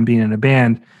better than being in a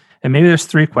band? And maybe there's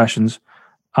three questions.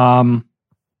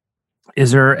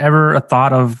 Is there ever a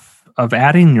thought of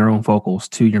adding your own vocals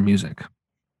to your music?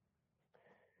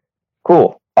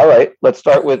 Cool. All right. Let's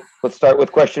start with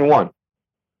question one.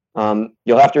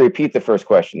 You'll have to repeat the first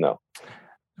question though.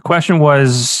 The question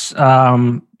was,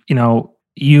 you know,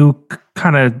 you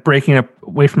kind of breaking up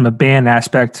away from the band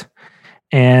aspect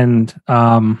and,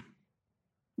 you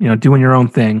know, doing your own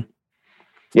thing.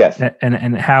 Yes.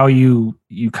 And how you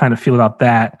kind of feel about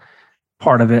that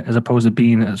part of it as opposed to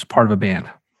being as part of a band.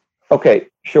 Okay,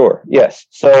 sure. Yes.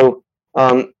 So,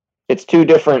 it's two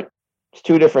different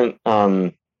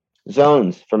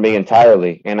zones for me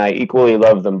entirely, and I equally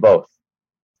love them both.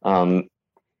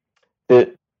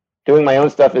 Doing my own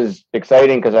stuff is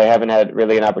exciting because I haven't had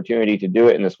really an opportunity to do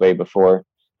it in this way before.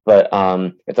 But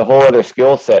it's a whole other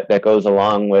skill set that goes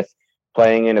along with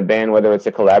playing in a band, whether it's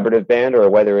a collaborative band or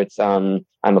whether it's I'm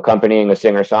accompanying a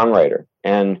singer-songwriter.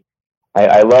 And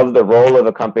I love the role of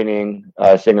accompanying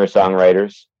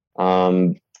singer-songwriters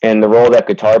and the role that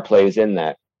guitar plays in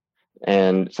that.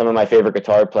 And some of my favorite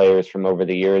guitar players from over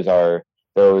the years are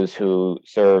those who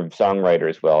serve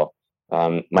songwriters well.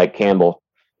 Mike Campbell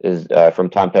is from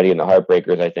Tom Petty and the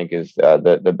Heartbreakers, I think is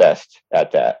the best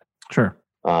at that. Sure.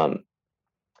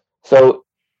 So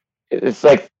it's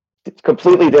like it's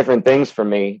completely different things for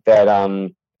me that,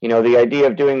 you know, the idea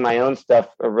of doing my own stuff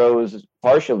arose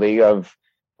partially of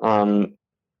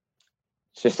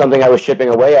it's just something I was chipping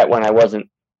away at when I wasn't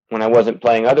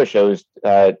playing other shows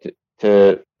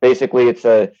to basically it's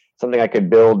something I could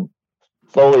build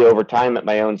slowly over time at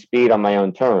my own speed on my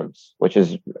own terms, which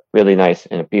is really nice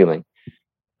and appealing.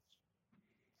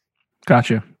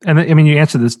 Gotcha. And I mean, you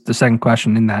answered the second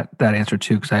question in that answer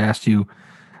too, because I asked you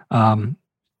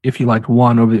if you liked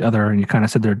one over the other, and you kind of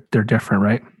said they're different,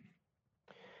 right?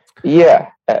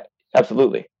 Yeah,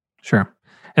 absolutely. Sure.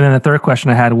 And then the third question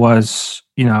I had was,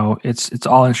 you know, it's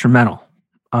all instrumental.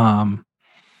 Have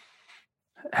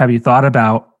you thought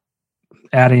about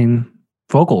adding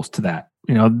vocals to that?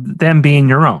 You know, them being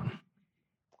your own?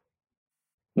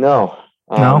 No.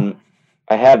 No?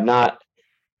 I have not.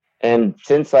 And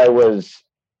since I was,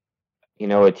 you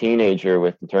know, a teenager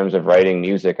in terms of writing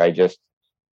music, I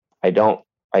don't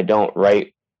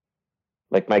write,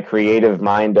 like my creative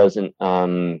mind doesn't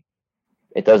do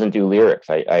lyrics.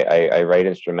 I write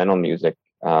instrumental music.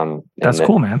 That's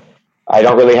cool, man. I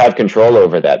don't really have control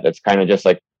over that. That's kind of just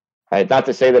like, not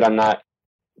to say that I'm not,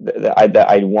 I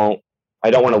don't want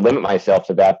to limit myself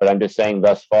to that, but I'm just saying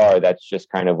thus far, that's just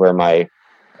kind of where my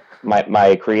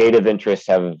creative interests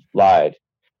have lied.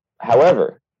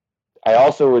 However, I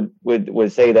also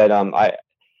would say that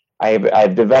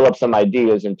I've developed some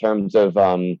ideas in terms of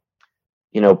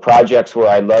you know, projects where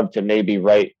I love to maybe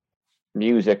write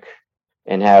music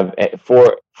and have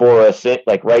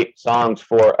write songs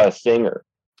for a singer,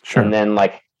 sure, and then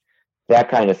like that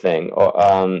kind of thing,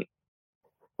 or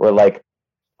like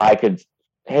I could,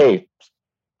 hey,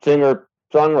 singer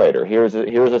songwriter, here's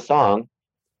a song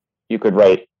you could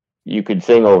write, you could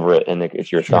sing over it, and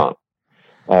it's your song.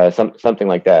 Something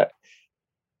like that.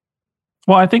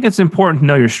 Well, I think it's important to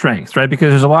know your strengths, right? Because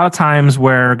there's a lot of times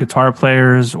where guitar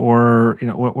players or, you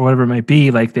know, whatever it might be,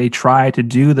 like they try to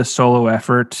do the solo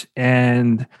effort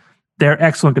and they're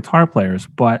excellent guitar players,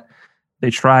 but they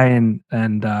try and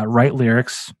write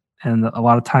lyrics, and a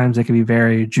lot of times they can be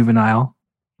very juvenile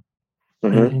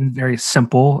and very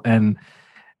simple, and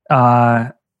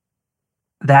that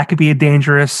could be a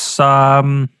dangerous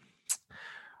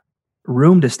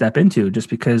room to step into, just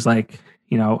because, like,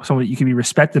 you know, someone you can be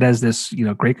respected as this, you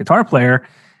know, great guitar player,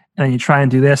 and then you try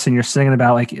and do this and you're singing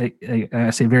about like I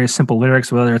say very simple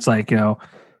lyrics, whether it's like, you know,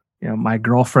 my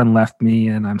girlfriend left me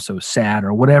and I'm so sad,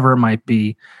 or whatever it might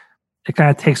be. It kind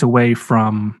of takes away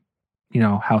from, you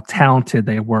know, how talented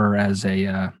they were as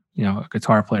a a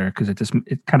guitar player, because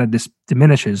it kind of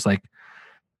diminishes like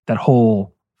that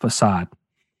whole facade.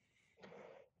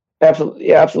 Absolutely,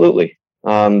 yeah, absolutely.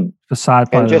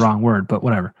 Facade, probably the wrong word, but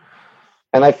whatever.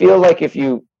 And I feel like if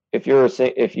you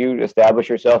establish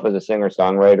yourself as a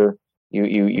singer-songwriter,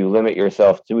 you limit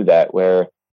yourself to that. Where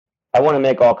I want to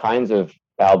make all kinds of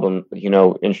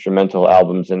instrumental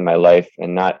albums in my life,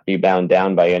 and not be bound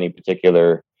down by any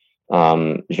particular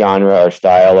genre or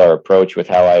style or approach with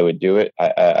how I would do it.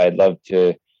 I'd love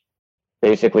to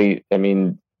basically,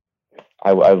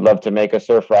 I'd love to make a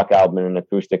surf rock album and an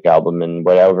acoustic album and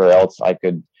whatever else I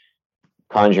could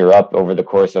conjure up over the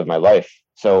course of my life.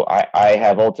 So I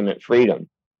have ultimate freedom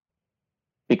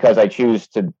because I choose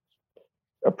to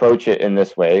approach it in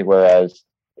this way. Whereas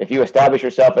if you establish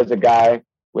yourself as a guy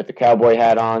with the cowboy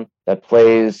hat on that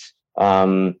plays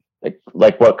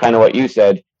like what you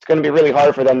said, it's going to be really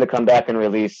hard for them to come back and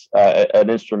release an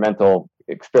instrumental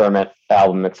experiment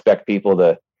album. Expect people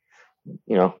to,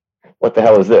 what the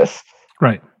hell is this?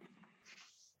 Right.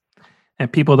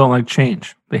 And people don't like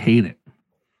change; they hate it.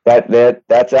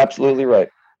 That's absolutely right.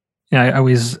 Yeah,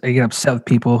 I get upset with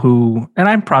people who, and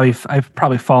I've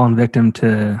probably fallen victim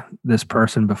to this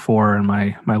person before in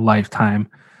my lifetime,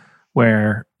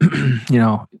 where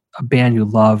a band you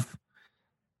love,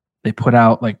 they put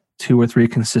out like 2 or 3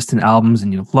 consistent albums,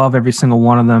 and you love every single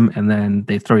one of them, and then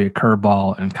they throw you a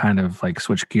curveball and kind of like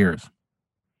switch gears.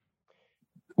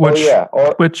 Which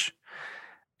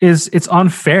it's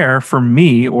unfair for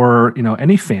me or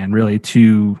any fan really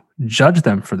to judge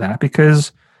them for that,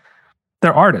 because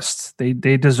they're artists. They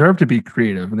deserve to be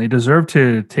creative, and they deserve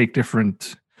to take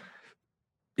different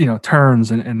turns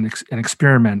and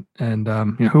experiment. And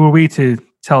who are we to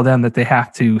tell them that they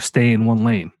have to stay in one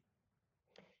lane?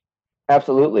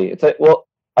 Absolutely. It's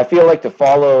I feel like to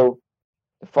follow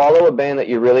a band that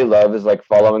you really love is like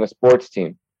following a sports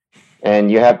team,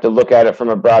 and you have to look at it from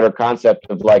a broader concept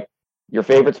of like, your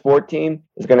favorite sport team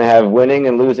is going to have winning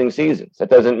and losing seasons. That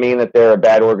doesn't mean that they're a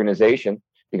bad organization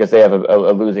because they have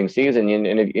a losing season.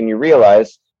 And you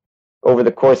realize over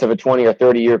the course of a 20 or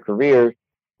 30 year career,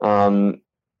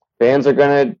 bands are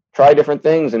going to try different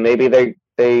things, and maybe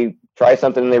they try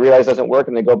something and they realize it doesn't work,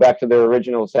 and they go back to their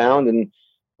original sound. And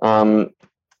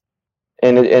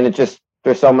it just,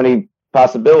 there's so many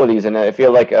possibilities. And I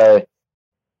feel like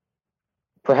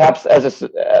perhaps as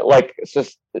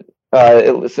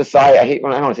society, I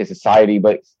don't want to say society,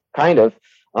 but kind of,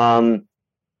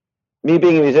 me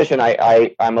being a musician,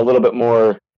 I'm a little bit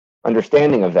more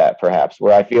understanding of that, perhaps,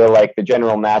 where I feel like the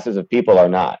general masses of people are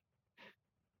not.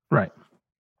 Right.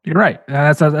 You're right.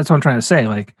 That's what I'm trying to say.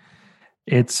 Like,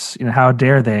 it's, how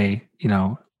dare they,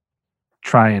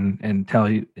 try and tell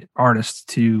you artists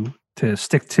to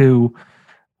stick to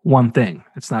one thing.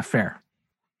 It's not fair.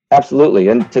 Absolutely.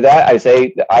 And to that, I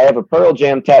say I have a Pearl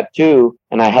Jam tattoo,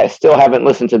 and I still haven't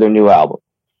listened to their new album.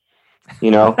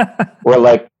 We're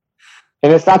like,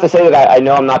 and it's not to say that I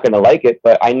know I'm not going to like it,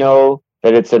 but I know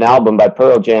that it's an album by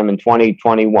Pearl Jam in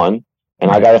 2021,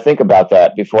 and I got to think about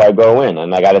that before I go in,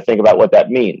 and I got to think about what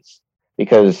that means,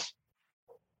 because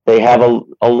they have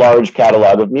a large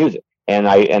catalog of music, and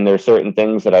there's certain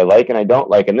things that I like and I don't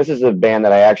like. And this is a band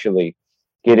that I actually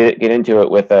get into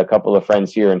it with a couple of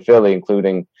friends here in Philly,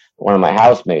 including one of my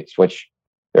housemates, which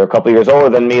they're a couple of years older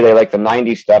than me. They like the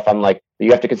 90s stuff. I'm like, you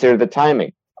have to consider the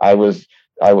timing. I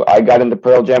got into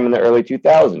Pearl Jam in the early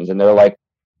 2000s, and they're like,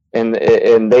 and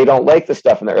they don't like the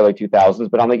stuff in the early 2000s,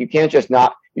 but I'm like, you can't just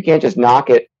knock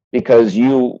it because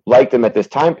you like them at this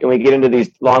time. And we get into these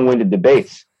long-winded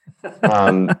debates.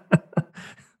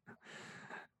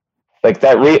 Like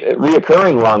that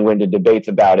reoccurring long-winded debates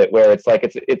about it, where it's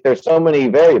like, there's so many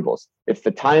variables. It's the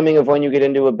timing of when you get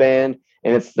into a band,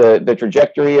 and it's the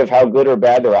trajectory of how good or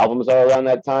bad their albums are around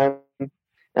that time.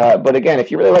 But again,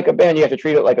 if you really like a band, you have to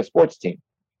treat it like a sports team.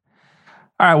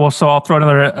 All right. Well, so I'll throw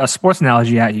another sports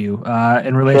analogy at you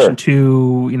in relation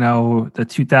to, the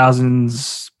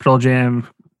 2000s Pearl Jam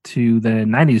to the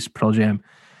 90s Pearl Jam.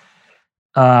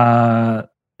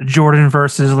 Jordan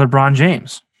versus LeBron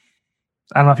James.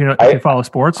 I don't know if you follow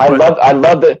sports. I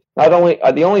love that. Not only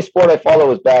the only sport I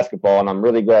follow is basketball, and I'm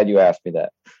really glad you asked me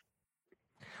that.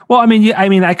 Well,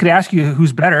 I could ask you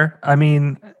who's better.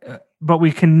 But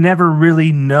we can never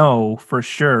really know for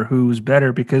sure who's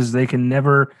better, because they can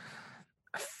never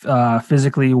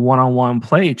physically one-on-one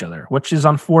play each other, which is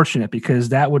unfortunate, because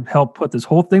that would help put this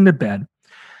whole thing to bed.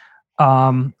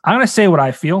 I'm going to say what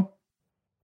I feel.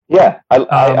 Yeah,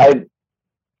 I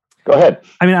go ahead.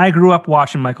 I grew up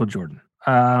watching Michael Jordan.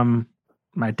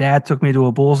 My dad took me to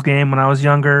a Bulls game when I was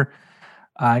younger.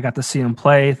 I got to see him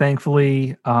play,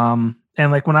 thankfully.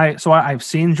 And like I've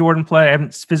seen Jordan play. I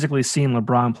haven't physically seen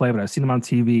LeBron play, but I've seen him on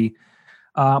TV.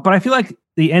 But I feel like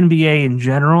the NBA in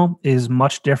general is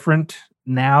much different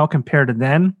now compared to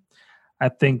then. I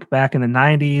think back in the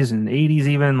 90s and 80s,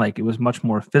 even, like, it was much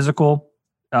more physical.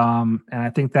 And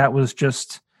I think that was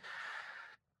just,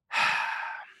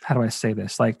 how do I say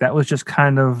this? Like, that was just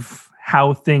kind of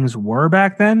how things were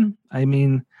back then. I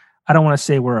mean, I don't want to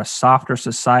say we're a softer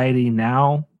society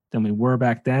now than we were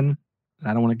back then.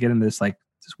 I don't want to get into this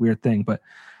weird thing, but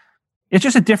it's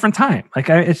just a different time. Like,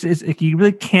 it's you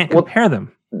really can't compare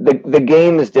them. The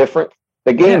game is different.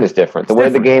 The game is different. The way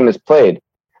the game is played.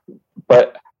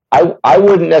 But I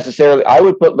wouldn't necessarily. I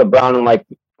would put LeBron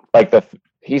in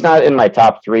he's not in my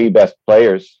top 3 best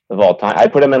players of all time. I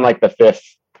put him in like the 5th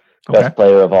best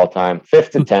player of all time,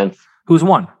 5th to 10th. Who's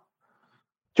won?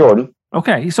 Jordan.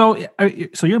 Okay, so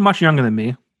you're much younger than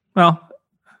me. Well,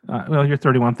 you're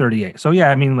 31, 38. So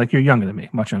yeah, I mean, like, you're younger than me,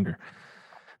 much younger.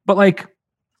 But like,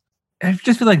 I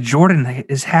just feel like Jordan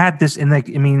has had this, and like,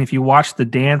 I mean, if you watch The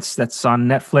Dance that's on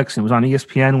Netflix, it was on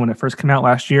ESPN when it first came out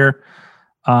last year.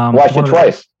 Watched it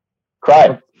twice.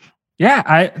 Cried.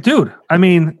 Yeah, I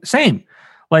mean, same.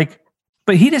 Like,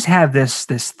 but he just had this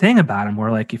thing about him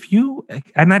where, like,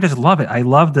 and I just love it. I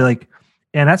love the, like,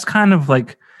 and that's kind of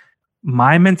like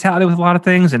my mentality with a lot of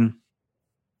things, and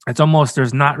it's almost,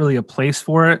 there's not really a place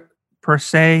for it per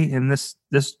se in this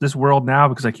world now,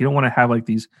 because like, you don't want to have like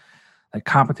these, like,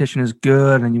 competition is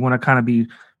good, and you want to kind of be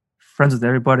friends with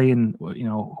everybody, and, you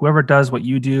know, whoever does what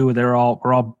you do, we're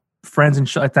all friends and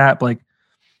shit like that. But like,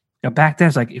 you know, back then,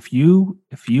 it's like, if you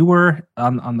were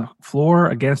on the floor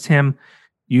against him,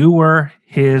 you were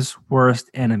his worst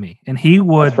enemy, and he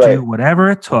would do whatever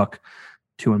it took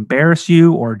to embarrass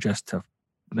you or just to,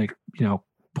 like, you know,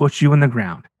 put you in the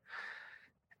ground.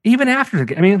 Even after the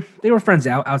game, I mean, they were friends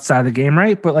outside the game,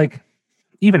 right? But like,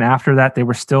 even after that, they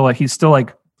were still like, he's still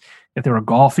like, if they were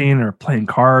golfing or playing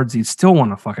cards, he'd still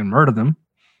want to fucking murder them.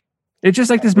 It's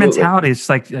just like this mentality. It's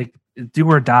like do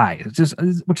or die. It's just,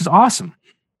 which is awesome.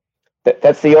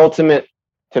 That's the ultimate,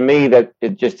 to me, that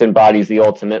it just embodies the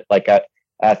ultimate, like,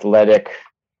 athletic,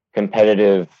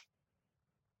 competitive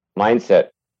mindset.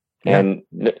 Yeah. And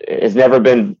it's never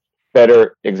been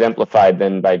better exemplified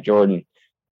than by Jordan.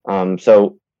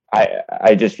 So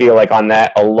I just feel like on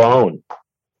that alone,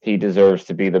 he deserves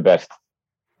to be the best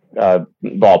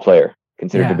ball player,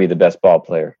 considered to be the best ball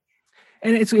player.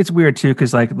 And it's weird too,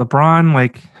 because like LeBron,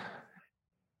 like,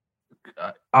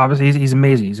 obviously he's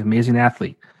amazing. He's an amazing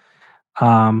athlete.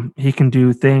 He can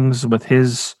do things with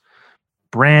his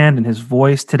brand and his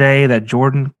voice today that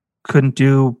Jordan couldn't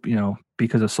do, you know,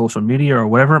 because of social media or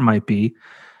whatever it might be.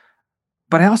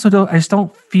 But I just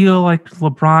don't feel like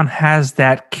LeBron has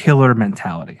that killer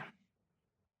mentality.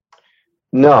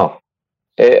 No,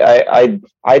 I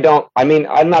don't. I mean,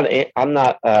 I'm not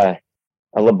a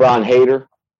LeBron hater,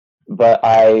 but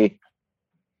I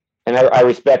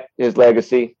respect his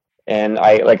legacy. And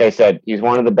like I said, he's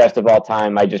one of the best of all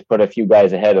time. I just put a few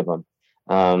guys ahead of him.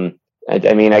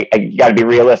 I mean, I got to be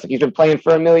realistic. He's been playing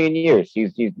for a million years.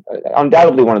 He's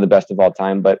undoubtedly one of the best of all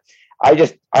time. But I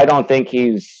don't think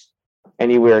he's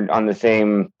anywhere on the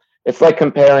same. It's like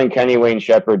comparing Kenny Wayne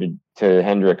Shepherd to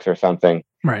Hendrix or something.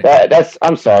 Right.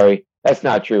 I'm sorry, that's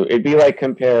not true. It'd be like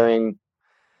comparing.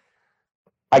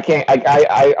 I'm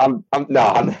no.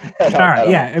 I'm, all right.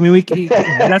 Yeah. I mean,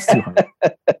 that's too hard.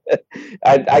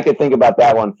 I could think about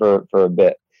that one for a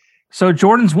bit. So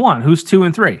Jordan's 1. Who's 2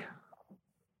 and 3?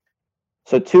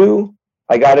 So 2,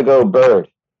 I got to go Bird.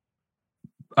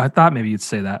 I thought maybe you'd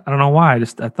say that. I don't know why.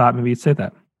 I thought maybe you'd say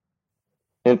that.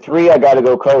 And 3, I got to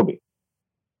go Kobe.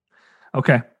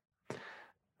 Okay.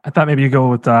 I thought maybe you'd go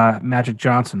with Magic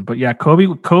Johnson, but yeah, Kobe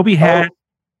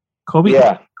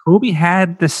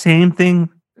had the same thing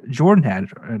Jordan had,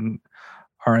 and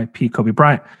R.I.P. Kobe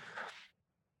Bryant.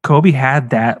 Kobe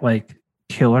had that, like,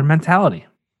 killer mentality.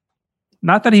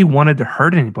 Not that he wanted to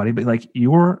hurt anybody, but like, you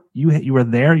were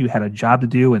there, you had a job to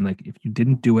do, and like, if you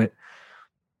didn't do it,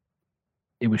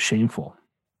 it was shameful.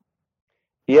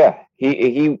 Yeah,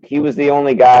 he was the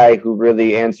only guy who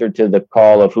really answered to the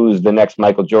call of who's the next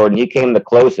Michael Jordan. He came the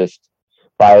closest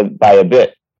by a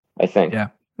bit, I think. Yeah,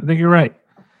 I think you're right.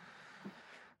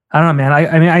 I don't know, man.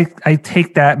 I mean, I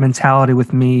take that mentality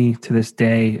with me to this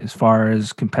day, as far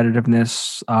as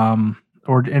competitiveness,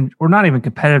 or not even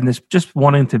competitiveness, just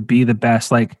wanting to be the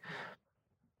best. Like,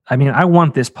 I mean, I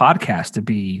want this podcast to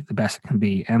be the best it can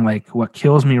be, and like, what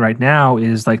kills me right now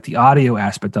is like the audio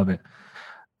aspect of it,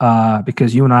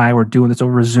 because you and I were doing this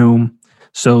over Zoom,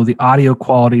 so the audio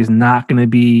quality is not going to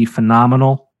be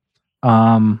phenomenal.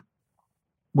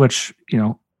 Which, you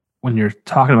know, when you're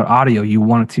talking about audio, you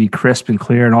want it to be crisp and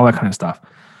clear and all that kind of stuff.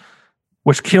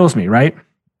 which kills me, right?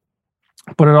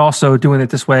 But it also, doing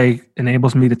it this way,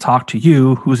 enables me to talk to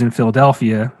you, who's in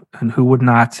Philadelphia, and who would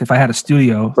not, if I had a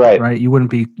studio, right? You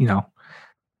wouldn't be,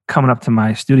 coming up to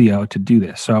my studio to do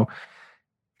this. So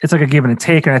it's like a give and a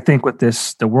take. And I think with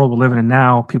this, the world we're living in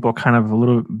now, people are kind of a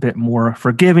little bit more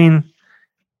forgiving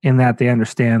in that they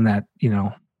understand that,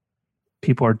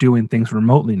 people are doing things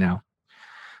remotely now.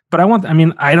 But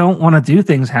I don't want to do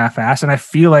things half-assed. And I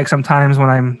feel like sometimes when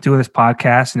I'm doing this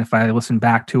podcast and if I listen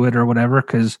back to it or whatever,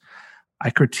 because I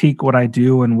critique what I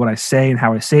do and what I say and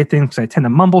how I say things, because I tend to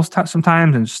mumble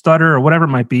sometimes and stutter or whatever it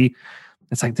might be.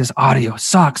 It's like, this audio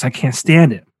sucks. I can't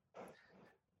stand it.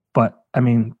 But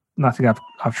not to get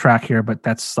off track here, but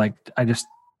that's like, I just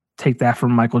take that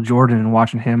from Michael Jordan and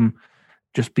watching him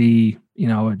just be,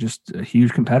 just a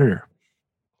huge competitor.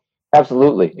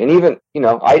 Absolutely. And even,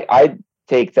 I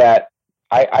take that,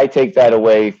 I take that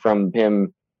away from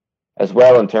him as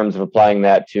well in terms of applying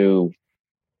that to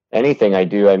anything I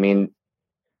do.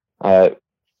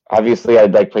 Obviously I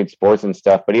played sports and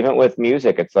stuff, but even with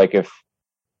music, it's like if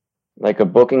a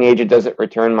booking agent doesn't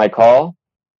return my call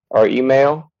or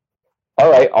email,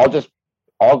 all right,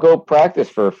 I'll go practice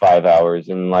for 5 hours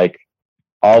and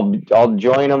I'll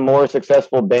join a more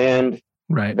successful band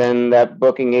than that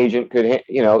booking agent could,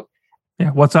 Yeah.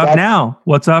 What's up now?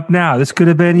 What's up now? This could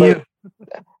have been you.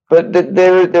 But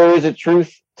there is a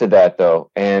truth to that though.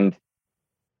 And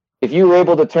if you were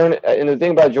able to turn it, and the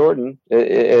thing about Jordan,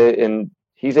 and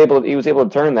he was able to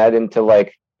turn that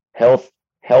into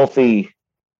healthy,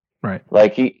 right?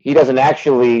 Like he doesn't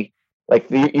actually,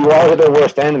 you are their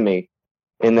worst enemy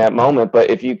in that moment,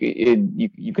 but if you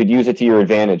could use it to your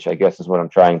advantage, I guess is what I'm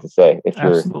trying to say. If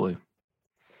you're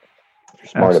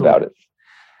smart about it.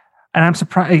 And I'm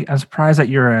surprised that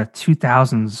you're a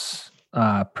 2000s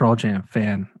Pearl Jam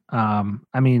fan.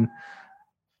 Again,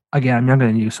 I'm younger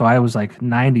than you, so I was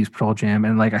 90s Pearl Jam,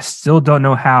 and I still don't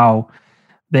know how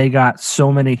they got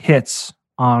so many hits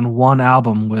on one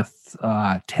album with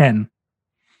 10.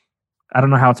 I don't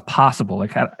know how it's possible.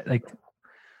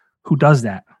 Who does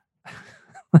that?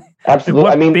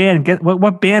 Absolutely.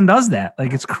 What band does that?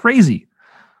 It's crazy.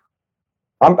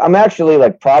 I'm actually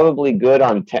probably good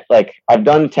on 10. I've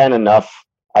done 10 enough.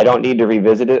 I don't need to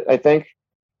revisit it, I think,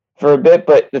 for a bit.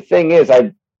 But the thing is,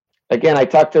 I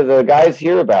talked to the guys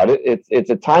here about it. It's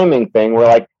a timing thing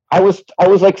where I was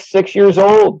 6 years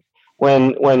old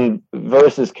when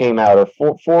Versus came out, or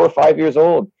 4 or 5 years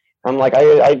old. I'm like, what do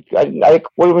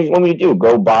you want me to do?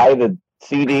 Go buy the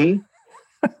CD?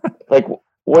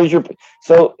 What is your,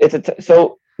 so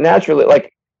so naturally,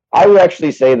 I would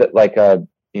actually say that the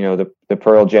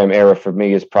Pearl Jam era for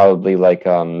me is probably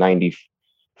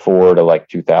 94 to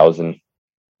 2000,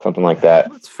 something like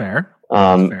that. That's fair.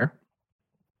 That's fair.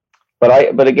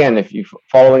 But again, if you're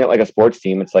following it like a sports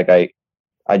team, it's I'm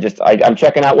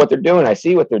checking out what they're doing. I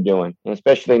see what they're doing. And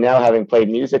especially now, having played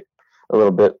music a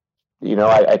little bit,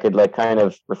 I could kind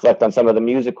of reflect on some of the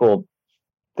musical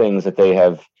things that they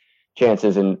have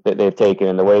chances and that they've taken,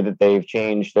 and the way that they've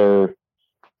changed their,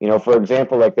 for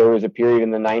example, there was a period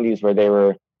in the 90s where they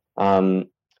were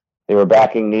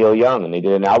backing Neil Young, and they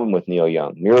did an album with Neil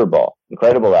Young, Mirrorball,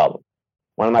 incredible album,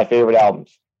 one of my favorite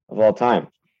albums of all time.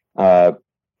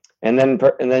 And then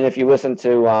if you listen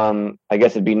to, I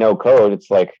guess it'd be No Code, it's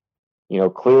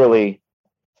clearly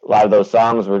a lot of those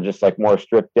songs were just more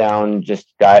stripped down,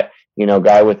 just guy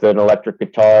with an electric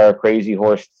guitar, Crazy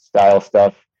Horse style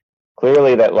stuff.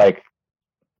 Clearly that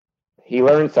he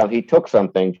learned something, he took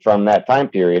something from that time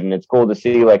period, and it's cool to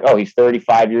see he's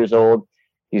 35 years old,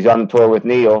 he's on tour with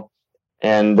Neil,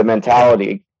 and the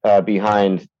mentality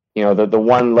behind the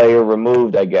one layer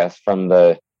removed, I guess, from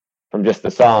just the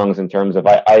songs, in terms of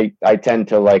I tend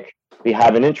to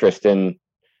have an interest in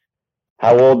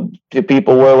how old the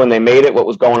people were when they made it, what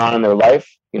was going on in their life,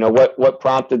 what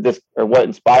prompted this, or what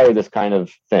inspired this kind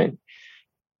of thing.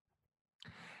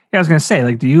 Yeah, I was gonna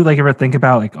say, do you ever think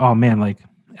about oh man,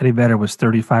 Eddie Vedder was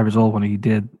 35 years old when he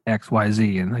did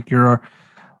XYZ, and you're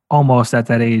almost at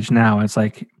that age now. And it's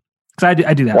because I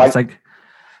do that. It's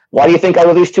why do you think I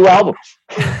released 2 albums?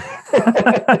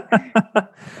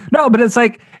 No, but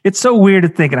it's so weird to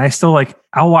think, and I still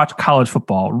I'll watch college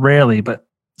football, rarely, but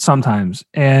sometimes,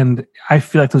 and I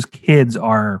feel like those kids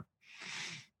are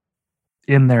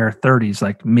in their 30s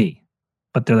like me,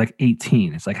 but they're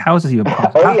 18. It's how is this even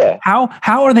possible? Oh, yeah.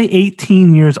 How are they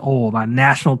 18 years old on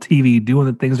national TV doing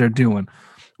the things they're doing?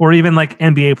 Or even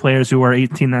NBA players who are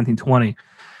 18, 19, 20.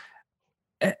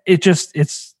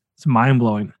 It's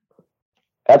mind-blowing.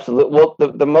 Absolutely. Well,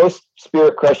 the most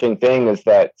spirit-crushing thing is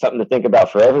that something to think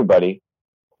about for everybody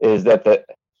is that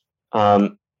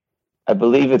I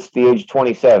believe it's the age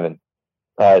 27.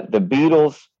 The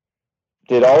Beatles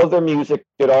did all of their music,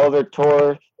 did all of their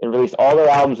tour, and released all their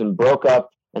albums and broke up,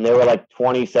 and they were like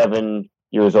 27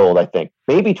 years old, I think.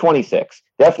 Maybe 26.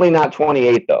 Definitely not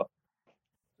 28, though.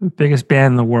 Biggest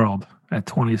band in the world at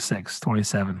 26,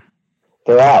 27.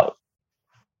 They're out.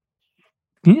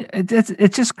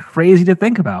 It's just crazy to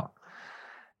think about.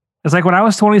 It's like when I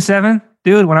was 27,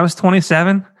 dude, I was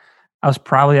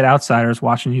probably at Outsiders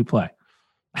watching you play.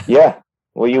 Yeah.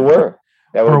 Well, you were.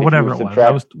 That or whatever it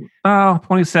was.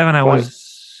 27, I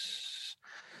was...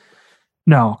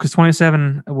 No, because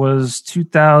 27 was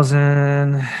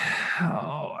 2000...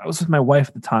 I was with my wife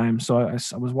at the time, so I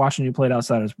was watching you play at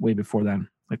Outsiders way before then,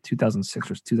 like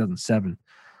 2006 or 2007.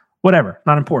 Whatever,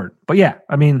 not important. But yeah,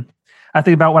 I mean, I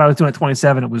think about what I was doing at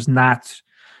 27. It was not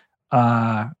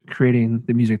creating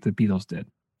the music the Beatles did.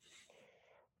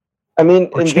 I mean,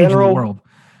 or in changing general, the world.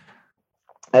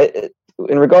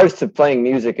 In regards to playing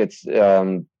music, it's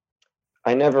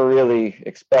I never really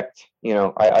expect.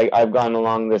 I've gone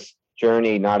along this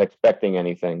journey not expecting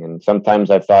anything, and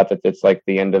sometimes I've thought that it's like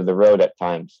the end of the road at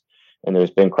times, and there's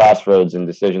been crossroads and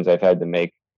decisions I've had to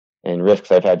make and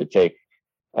risks I've had to take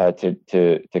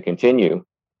to continue.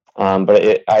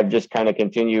 But I've just kind of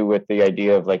continue with the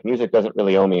idea of like music doesn't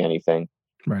really owe me anything,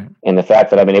 right? And the fact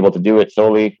that I've been able to do it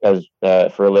solely as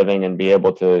for a living and be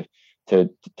able to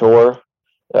tour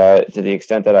to the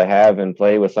extent that I have and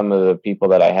play with some of the people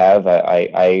that I have,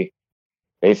 I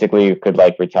basically could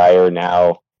like retire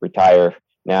now,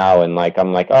 and like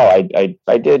I'm like, oh, I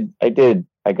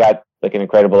got like an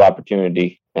incredible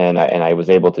opportunity, and I was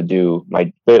able to do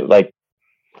my like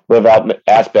live out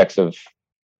aspects of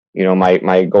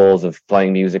my goals of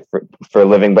playing music for a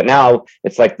living. But now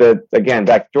it's like back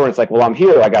to Jordan, it's like, well, I'm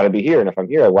here, I got to be here, and if I'm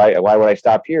here, why would I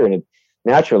stop here? And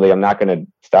naturally, I'm not going to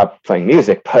stop playing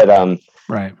music, but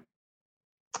right.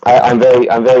 I'm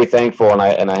very thankful, and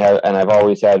I've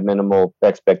always had minimal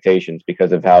expectations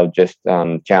because of how just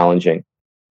challenging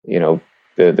the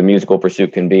musical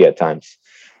pursuit can be at times.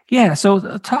 Yeah,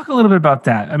 so talk a little bit about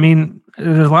that. I mean,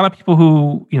 there's a lot of people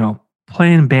who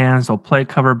play in bands, they'll play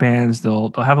cover bands,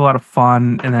 they'll have a lot of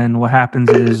fun, and then what happens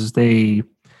is they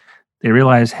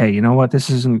realize, hey, you know what, this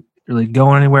isn't really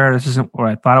going anywhere, this isn't where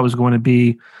I thought it was going to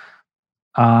be.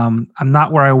 I'm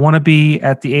not where I want to be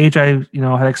at the age I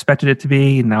had expected it to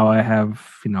be. Now I have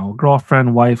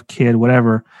girlfriend, wife, kid,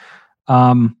 whatever.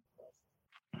 I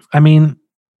mean,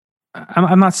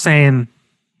 I'm not saying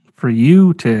for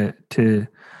you to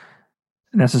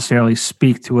necessarily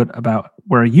speak to it about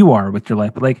where you are with your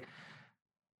life, but like,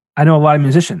 I know a lot of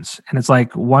musicians, and it's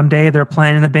like one day they're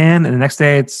playing in a band, and the next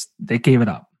day they gave it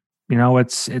up.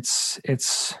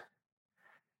 It's.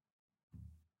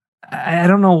 I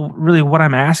don't know really what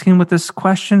I'm asking with this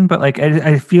question, but like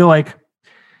I feel like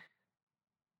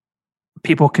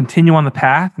people continue on the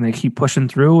path and they keep pushing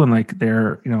through, and like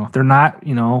they're not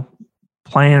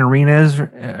playing arenas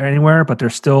or anywhere, but they're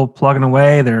still plugging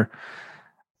away.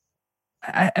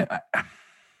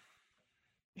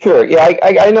 Sure. Yeah,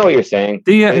 I know what you're saying.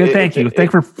 Thank you.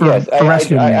 Thank you for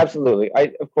rescuing me. Absolutely.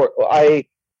 Of course.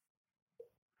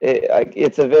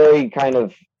 It's a very kind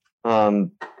of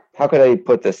how could I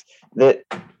put this? That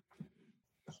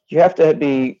you have to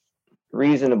be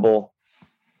reasonable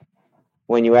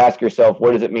when you ask yourself,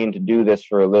 what does it mean to do this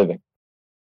for a living?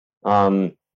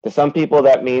 To some people,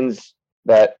 that means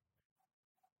that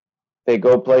they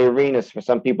go play arenas. For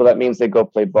some people, that means they go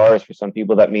play bars. For some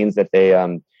people, that means that they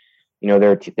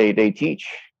they teach.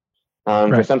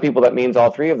 Right. For some people, that means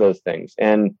all three of those things.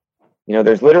 And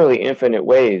there's literally infinite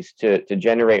ways to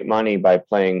generate money by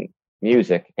playing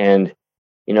music. And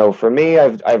for me,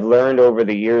 I've learned over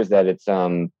the years that it's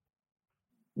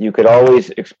you could always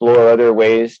explore other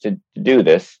ways to do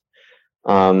this,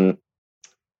 but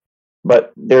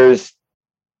there's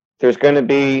going to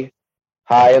be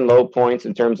high and low points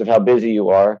in terms of how busy you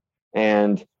are,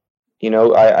 and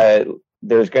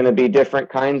there's going to be different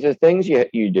kinds of things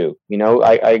you do.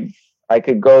 I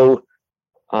could go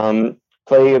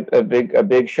play a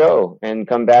big show and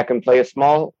come back and play a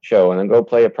small show and then go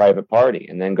play a private party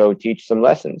and then go teach some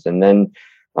lessons and then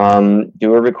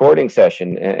do a recording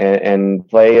session and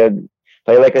play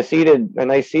like a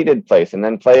nice seated place and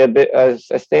then play a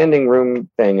standing room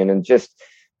thing. And then just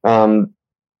you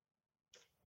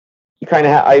kind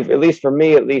of at least for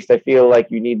me, I feel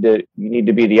like you need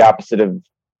to be the opposite of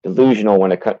delusional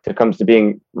when it comes to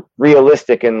being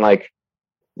realistic, and like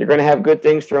you're going to have good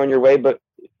things thrown your way, but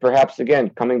perhaps again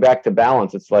coming back to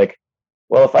balance, it's like,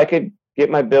 well, if I could get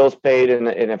my bills paid and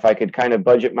if I could kind of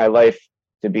budget my life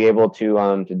to be able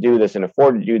to do this and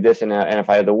afford to do this, and if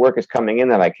the work is coming in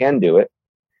that I can do it,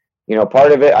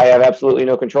 part of it I have absolutely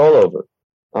no control over,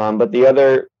 but the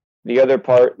other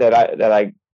part that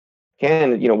I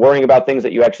worrying about things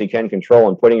that you actually can control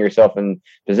and putting yourself in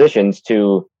positions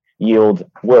to yield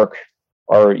work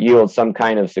or yield some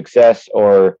kind of success,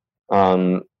 or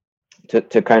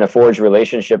to kind of forge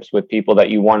relationships with people that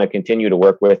you want to continue to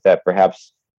work with, that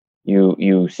perhaps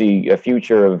you see a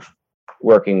future of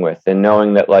working with, and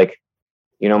knowing that, like,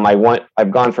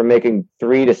 I've gone from making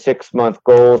 3 to 6 month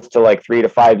goals to like 3 to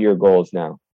 5 year goals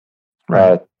now.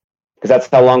 Right. Because that's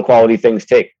how long quality things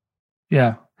take.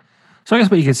 Yeah. So I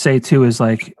guess what you could say too is,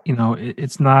 like,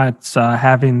 it's not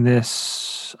having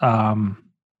this,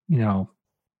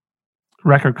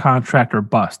 record contract or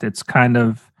bust. It's kind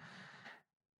of,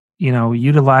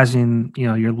 utilizing,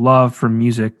 your love for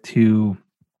music to,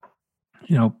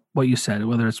 what you said,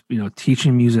 whether it's,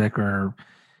 teaching music or,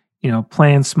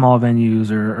 playing small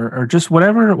venues or just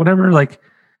whatever, like,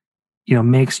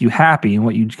 makes you happy and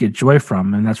what you get joy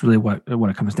from. And that's really what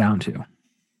it comes down to.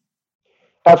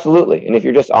 Absolutely. And if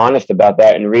you're just honest about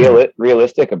that and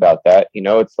realistic about that,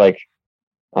 it's like,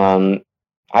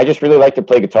 I just really like to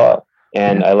play guitar,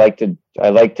 and I like to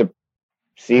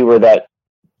see where that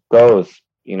goes,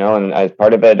 and as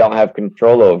part of it, I don't have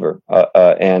control over,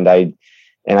 and I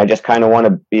just kind of want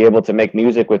to be able to make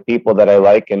music with people that I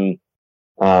like, and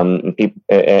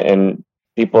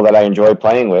people that I enjoy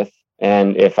playing with.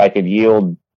 And if I could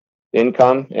yield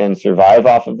income and survive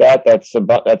off of that, that's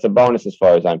a bonus as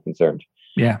far as I'm concerned.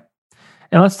 Yeah.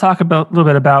 And let's talk a little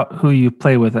bit about who you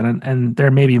play with. And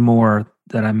there may be more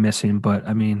that I'm missing, but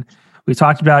I mean, we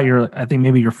talked about I think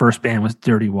maybe your first band was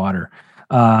Dirty Water.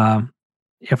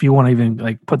 If you want to even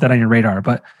like put that on your radar,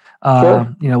 but,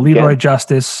 Sure. Leroy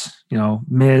Justice,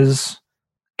 Miz,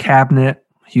 Cabinet,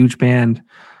 huge band,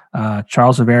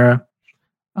 Charles Rivera.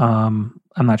 I'm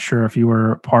not sure if you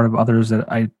were part of others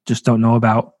that I just don't know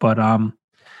about, but,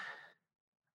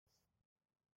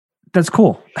 that's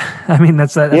cool. I mean,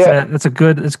 that's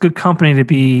good company to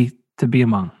be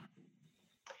among.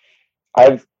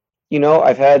 I've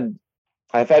had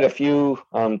a few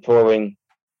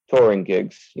touring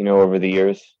gigs, over the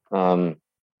years.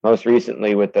 Most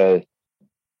recently with a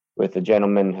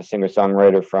gentleman, a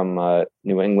singer-songwriter from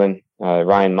New England,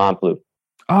 Ryan Montbleu.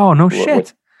 Oh, no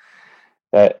shit.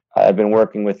 That I've been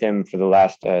working with him for the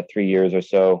last 3 years or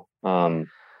so. And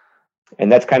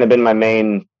that's kind of been my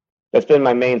main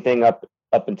thing up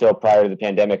until prior to the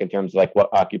pandemic, in terms of like what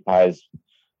occupies,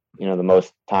 the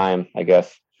most time, I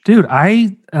guess. Dude,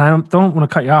 I don't want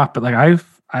to cut you off, but like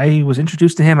I was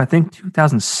introduced to him, I think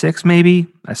 2006 maybe.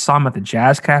 I saw him at the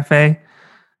Jazz Cafe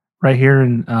right here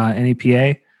in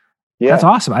NEPA. Yeah, that's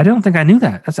awesome. I don't think I knew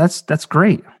that. That's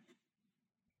great.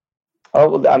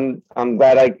 Oh, well, I'm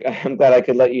glad I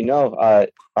could let you know.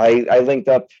 I linked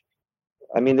up.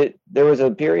 I mean, there was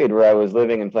a period where I was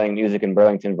living and playing music in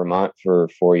Burlington, Vermont for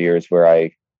 4 years, where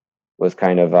I was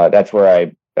kind of that's where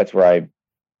I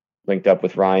linked up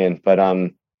with Ryan. But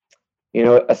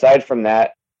aside from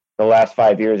that, the last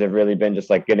 5 years have really been just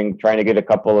like trying to get a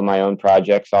couple of my own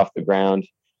projects off the ground,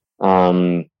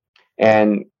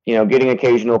 and getting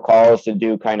occasional calls to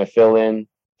do kind of fill in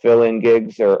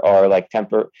gigs, or like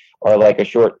or like a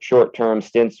short term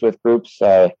stints with groups.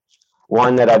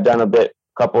 One that I've done a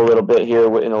little bit here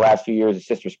in the last few years is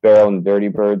Sister Sparrow and the Dirty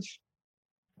Birds.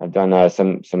 I've done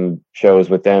some shows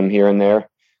with them here and there.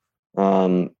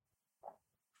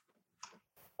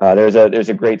 There's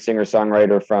a great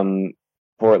singer-songwriter from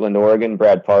Portland, Oregon,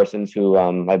 Brad Parsons, who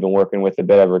I've been working with a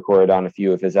bit. I've recorded on a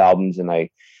few of his albums, and I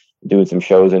do some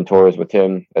shows and tours with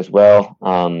him as well.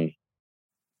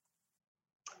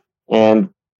 And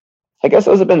I guess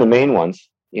those have been the main ones,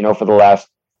 for the last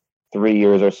 3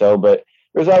 years or so. But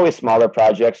there's always smaller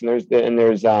projects, and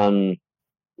there's all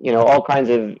kinds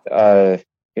of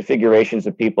configurations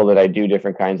of people that I do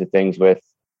different kinds of things with,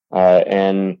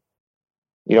 and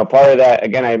part of that,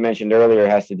 again, I mentioned earlier,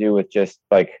 has to do with just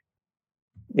like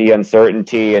the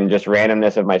uncertainty and just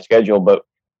randomness of my schedule. But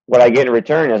what I get in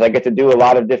return is I get to do a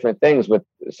lot of different things with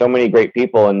so many great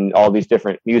people in all these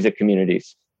different music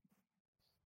communities.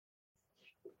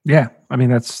 Yeah, I mean,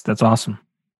 that's awesome.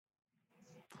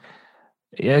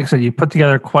 Yeah, like I said, you put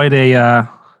together quite a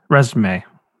resume,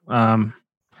 and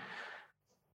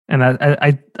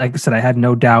I like I said, I had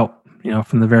no doubt,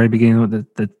 from the very beginning.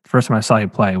 The first time I saw you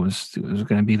play, it was going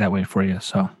to be that way for you.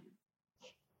 So,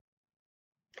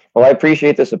 well, I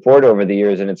appreciate the support over the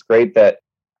years, and it's great that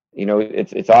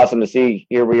it's awesome to see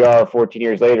here we are 14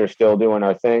 years later, still doing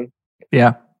our thing.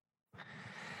 Yeah.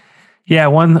 Yeah,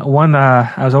 one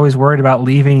I was always worried about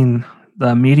leaving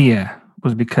the media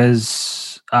was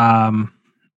because I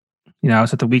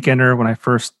was at the Weekender when I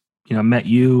first met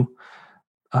you.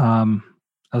 I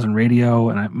was in radio,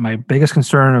 and my biggest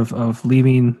concern of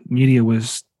leaving media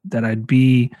was that I'd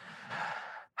be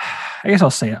I guess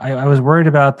I'll say it. I was worried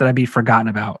about that I'd be forgotten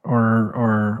about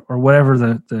or whatever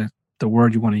the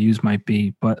word you want to use might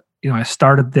be. But, I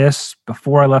started this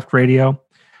before I left radio,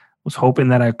 was hoping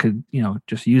that I could,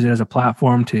 just use it as a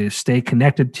platform to stay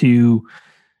connected to,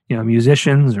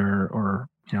 musicians or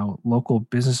local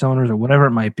business owners or whatever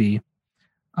it might be.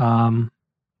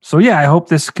 So yeah, I hope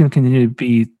this can continue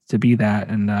to be that.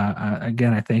 And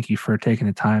again, I thank you for taking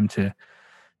the time to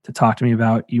talk to me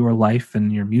about your life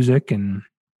and your music and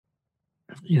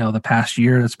the past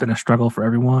year that's been a struggle for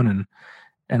everyone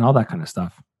and all that kind of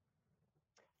stuff.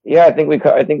 Yeah, I think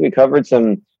we covered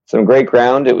some great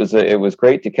ground. It was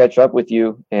great to catch up with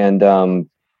you, and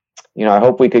I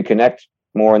hope we could connect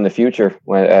more in the future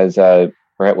as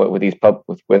with these public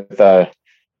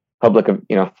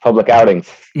outings.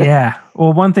 Yeah.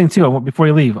 Well, one thing too, before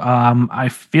you leave, I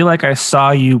feel like I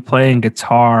saw you playing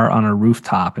guitar on a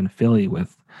rooftop in Philly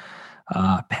with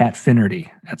Pat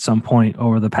Finnerty at some point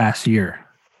over the past year.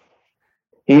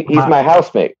 He's my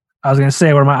housemate. I was going to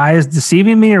say, were my eyes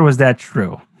deceiving me, or was that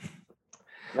true?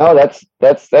 No, that's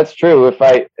true. If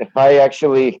I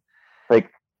actually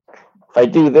if I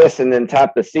do this and then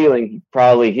tap the ceiling, you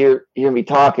probably hear me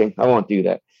talking. I won't do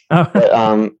that.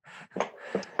 Oh.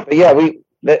 But yeah,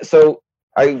 that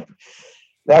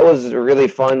was a really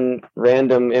fun,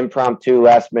 random, impromptu,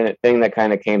 last minute thing that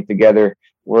kind of came together.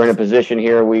 We're in a position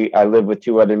here. I live with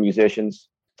two other musicians,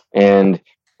 and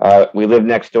we live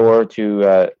next door to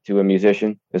a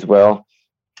musician as well.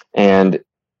 And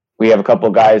we have a couple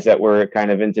guys that were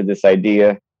kind of into this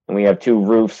idea, and we have two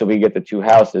roofs, so we get the two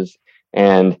houses.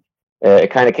 And it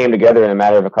kind of came together in a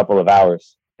matter of a couple of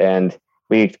hours. And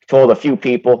we told a few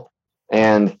people,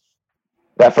 and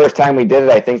that first time we did it,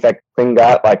 I think that thing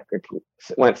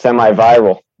went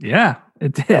semi-viral. Yeah,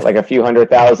 it did. Like a few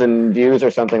 100,000 views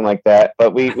or something like that.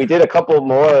 But we did a couple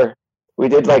more. We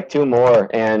did like two more,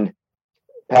 and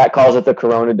Pat calls it the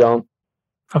Corona Dome.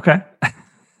 Okay.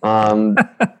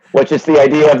 Which is the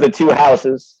idea of the two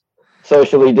houses,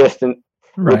 socially distant,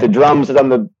 right, with the drums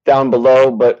down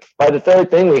below. But by the third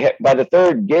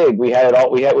gig, we had it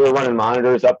all. We were running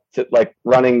monitors up to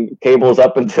running cables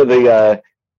up into the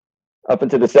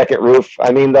second roof.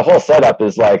 I mean, the whole setup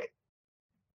is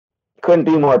couldn't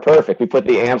be more perfect. We put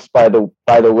the amps by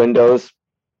the windows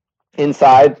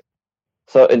inside,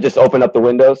 and just open up the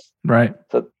windows. Right.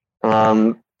 So,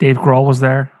 Dave Grohl was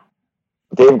there.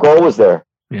 Dave Grohl was there.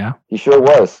 Yeah, he sure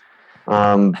was.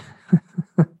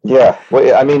 Yeah.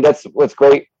 Well, I mean, that's what's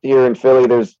great here in Philly.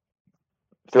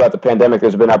 Throughout the pandemic,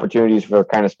 there's been opportunities for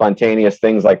kind of spontaneous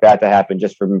things like that to happen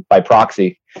just by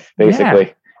proxy, basically.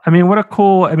 Yeah. I mean,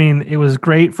 it was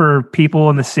great for people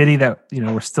in the city that,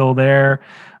 were still there.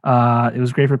 It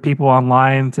was great for people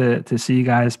online to see you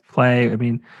guys play. I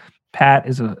mean, Pat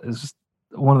is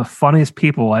one of the funniest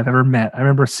people I've ever met. I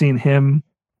remember seeing him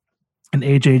and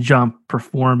AJ Jump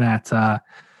perform at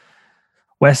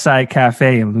West Side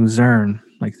Cafe in Luzerne.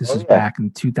 This is back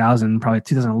in 2000, probably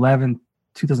 2011,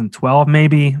 2012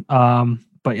 maybe.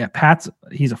 But yeah,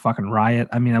 he's a fucking riot.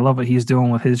 I mean, I love what he's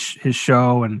doing with his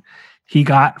show, and he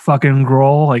got fucking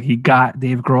Grohl, he got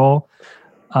Dave Grohl.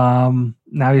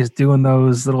 Now he's doing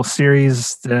those little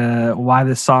series, Why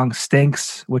This Song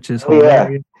Stinks, which is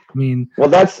hilarious. Yeah. I mean,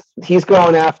 well, he's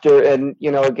going after, and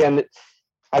again,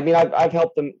 I mean, I've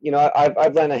helped them.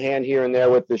 I've lent a hand here and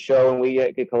there with the show, and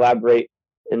we could collaborate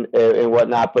and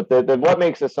whatnot. But the what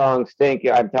makes a song stink?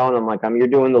 I'm telling them, you're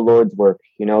doing the Lord's work,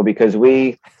 because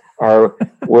we're here.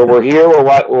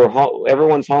 We're home,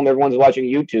 everyone's home. Everyone's watching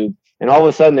YouTube, and all of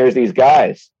a sudden there's these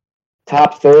guys,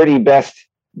 top 30 best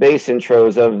bass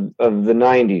intros of the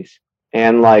 90s,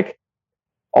 and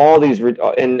all this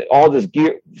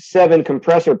gear, 7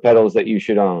 compressor pedals that you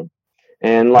should own.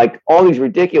 And all these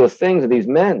ridiculous things of these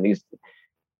men, these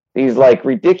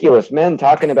ridiculous men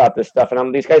talking about this stuff.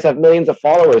 And these guys have millions of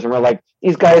followers, and we're like,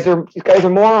 these guys are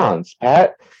morons,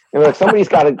 Pat. And we're like, somebody's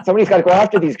got to go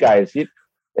after these guys.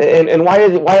 And why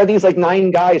are these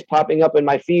 9 guys popping up in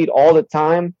my feed all the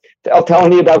time, telling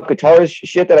me about guitar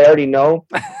shit that I already know?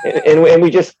 and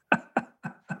we just,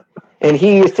 and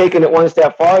he is taking it one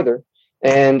step farther,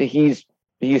 and he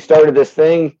started this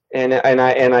thing, and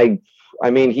I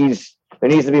mean, there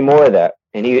needs to be more of that,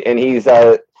 and he's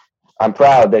I'm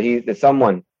proud that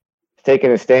someone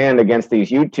taking a stand against these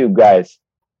YouTube guys.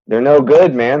 They're no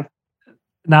good, man.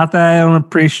 Not that I don't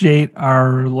appreciate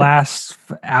our last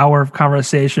hour of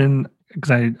conversation,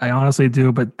 because I honestly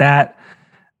do, but that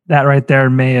right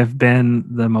there may have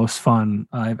been the most fun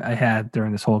I had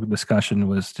during this whole discussion,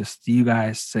 was just you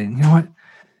guys saying, you know what,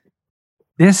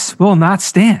 this will not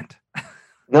stand.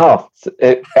 No,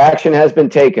 action has been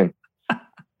taken.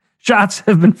 Shots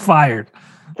have been fired.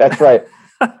 That's right.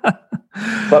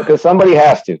 Because somebody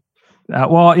has to.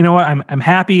 Well, you know what? I'm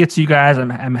happy it's you guys.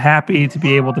 I'm happy to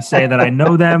be able to say that I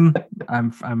know them.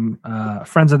 I'm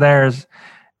friends of theirs,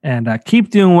 and keep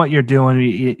doing what you're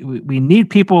doing. We need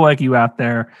people like you out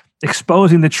there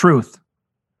exposing the truth.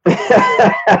 And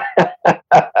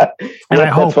I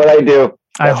hope that's what I do.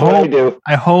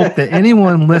 I hope that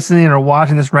anyone listening or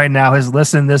watching this right now has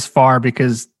listened this far,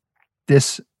 because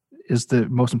this is the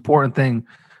most important thing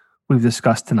we've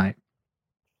discussed tonight.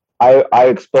 I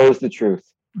expose the truth.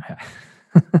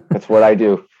 That's what I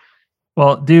do.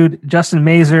 Well, dude, Justin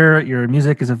Mazer, your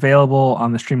music is available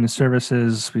on the streaming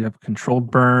services. We have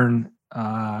Controlled Burn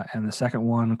and the second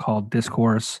one called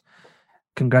Discourse.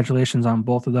 Congratulations on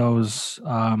both of those.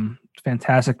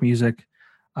 Fantastic music.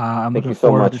 Thank you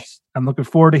so much. I'm looking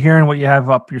forward to hearing what you have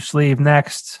up your sleeve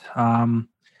next. And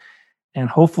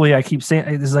hopefully, I keep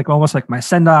saying this is like almost like my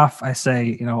send off. I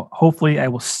say, hopefully, I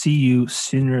will see you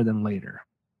sooner than later.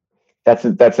 That's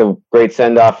a great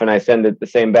send off, and I send it the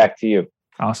same back to you.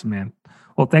 Awesome, man.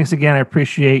 Well, thanks again. I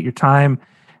appreciate your time,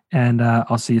 and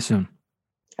I'll see you soon.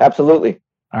 Absolutely.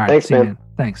 All right. Thanks, man.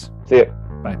 Thanks. See you.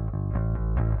 Bye.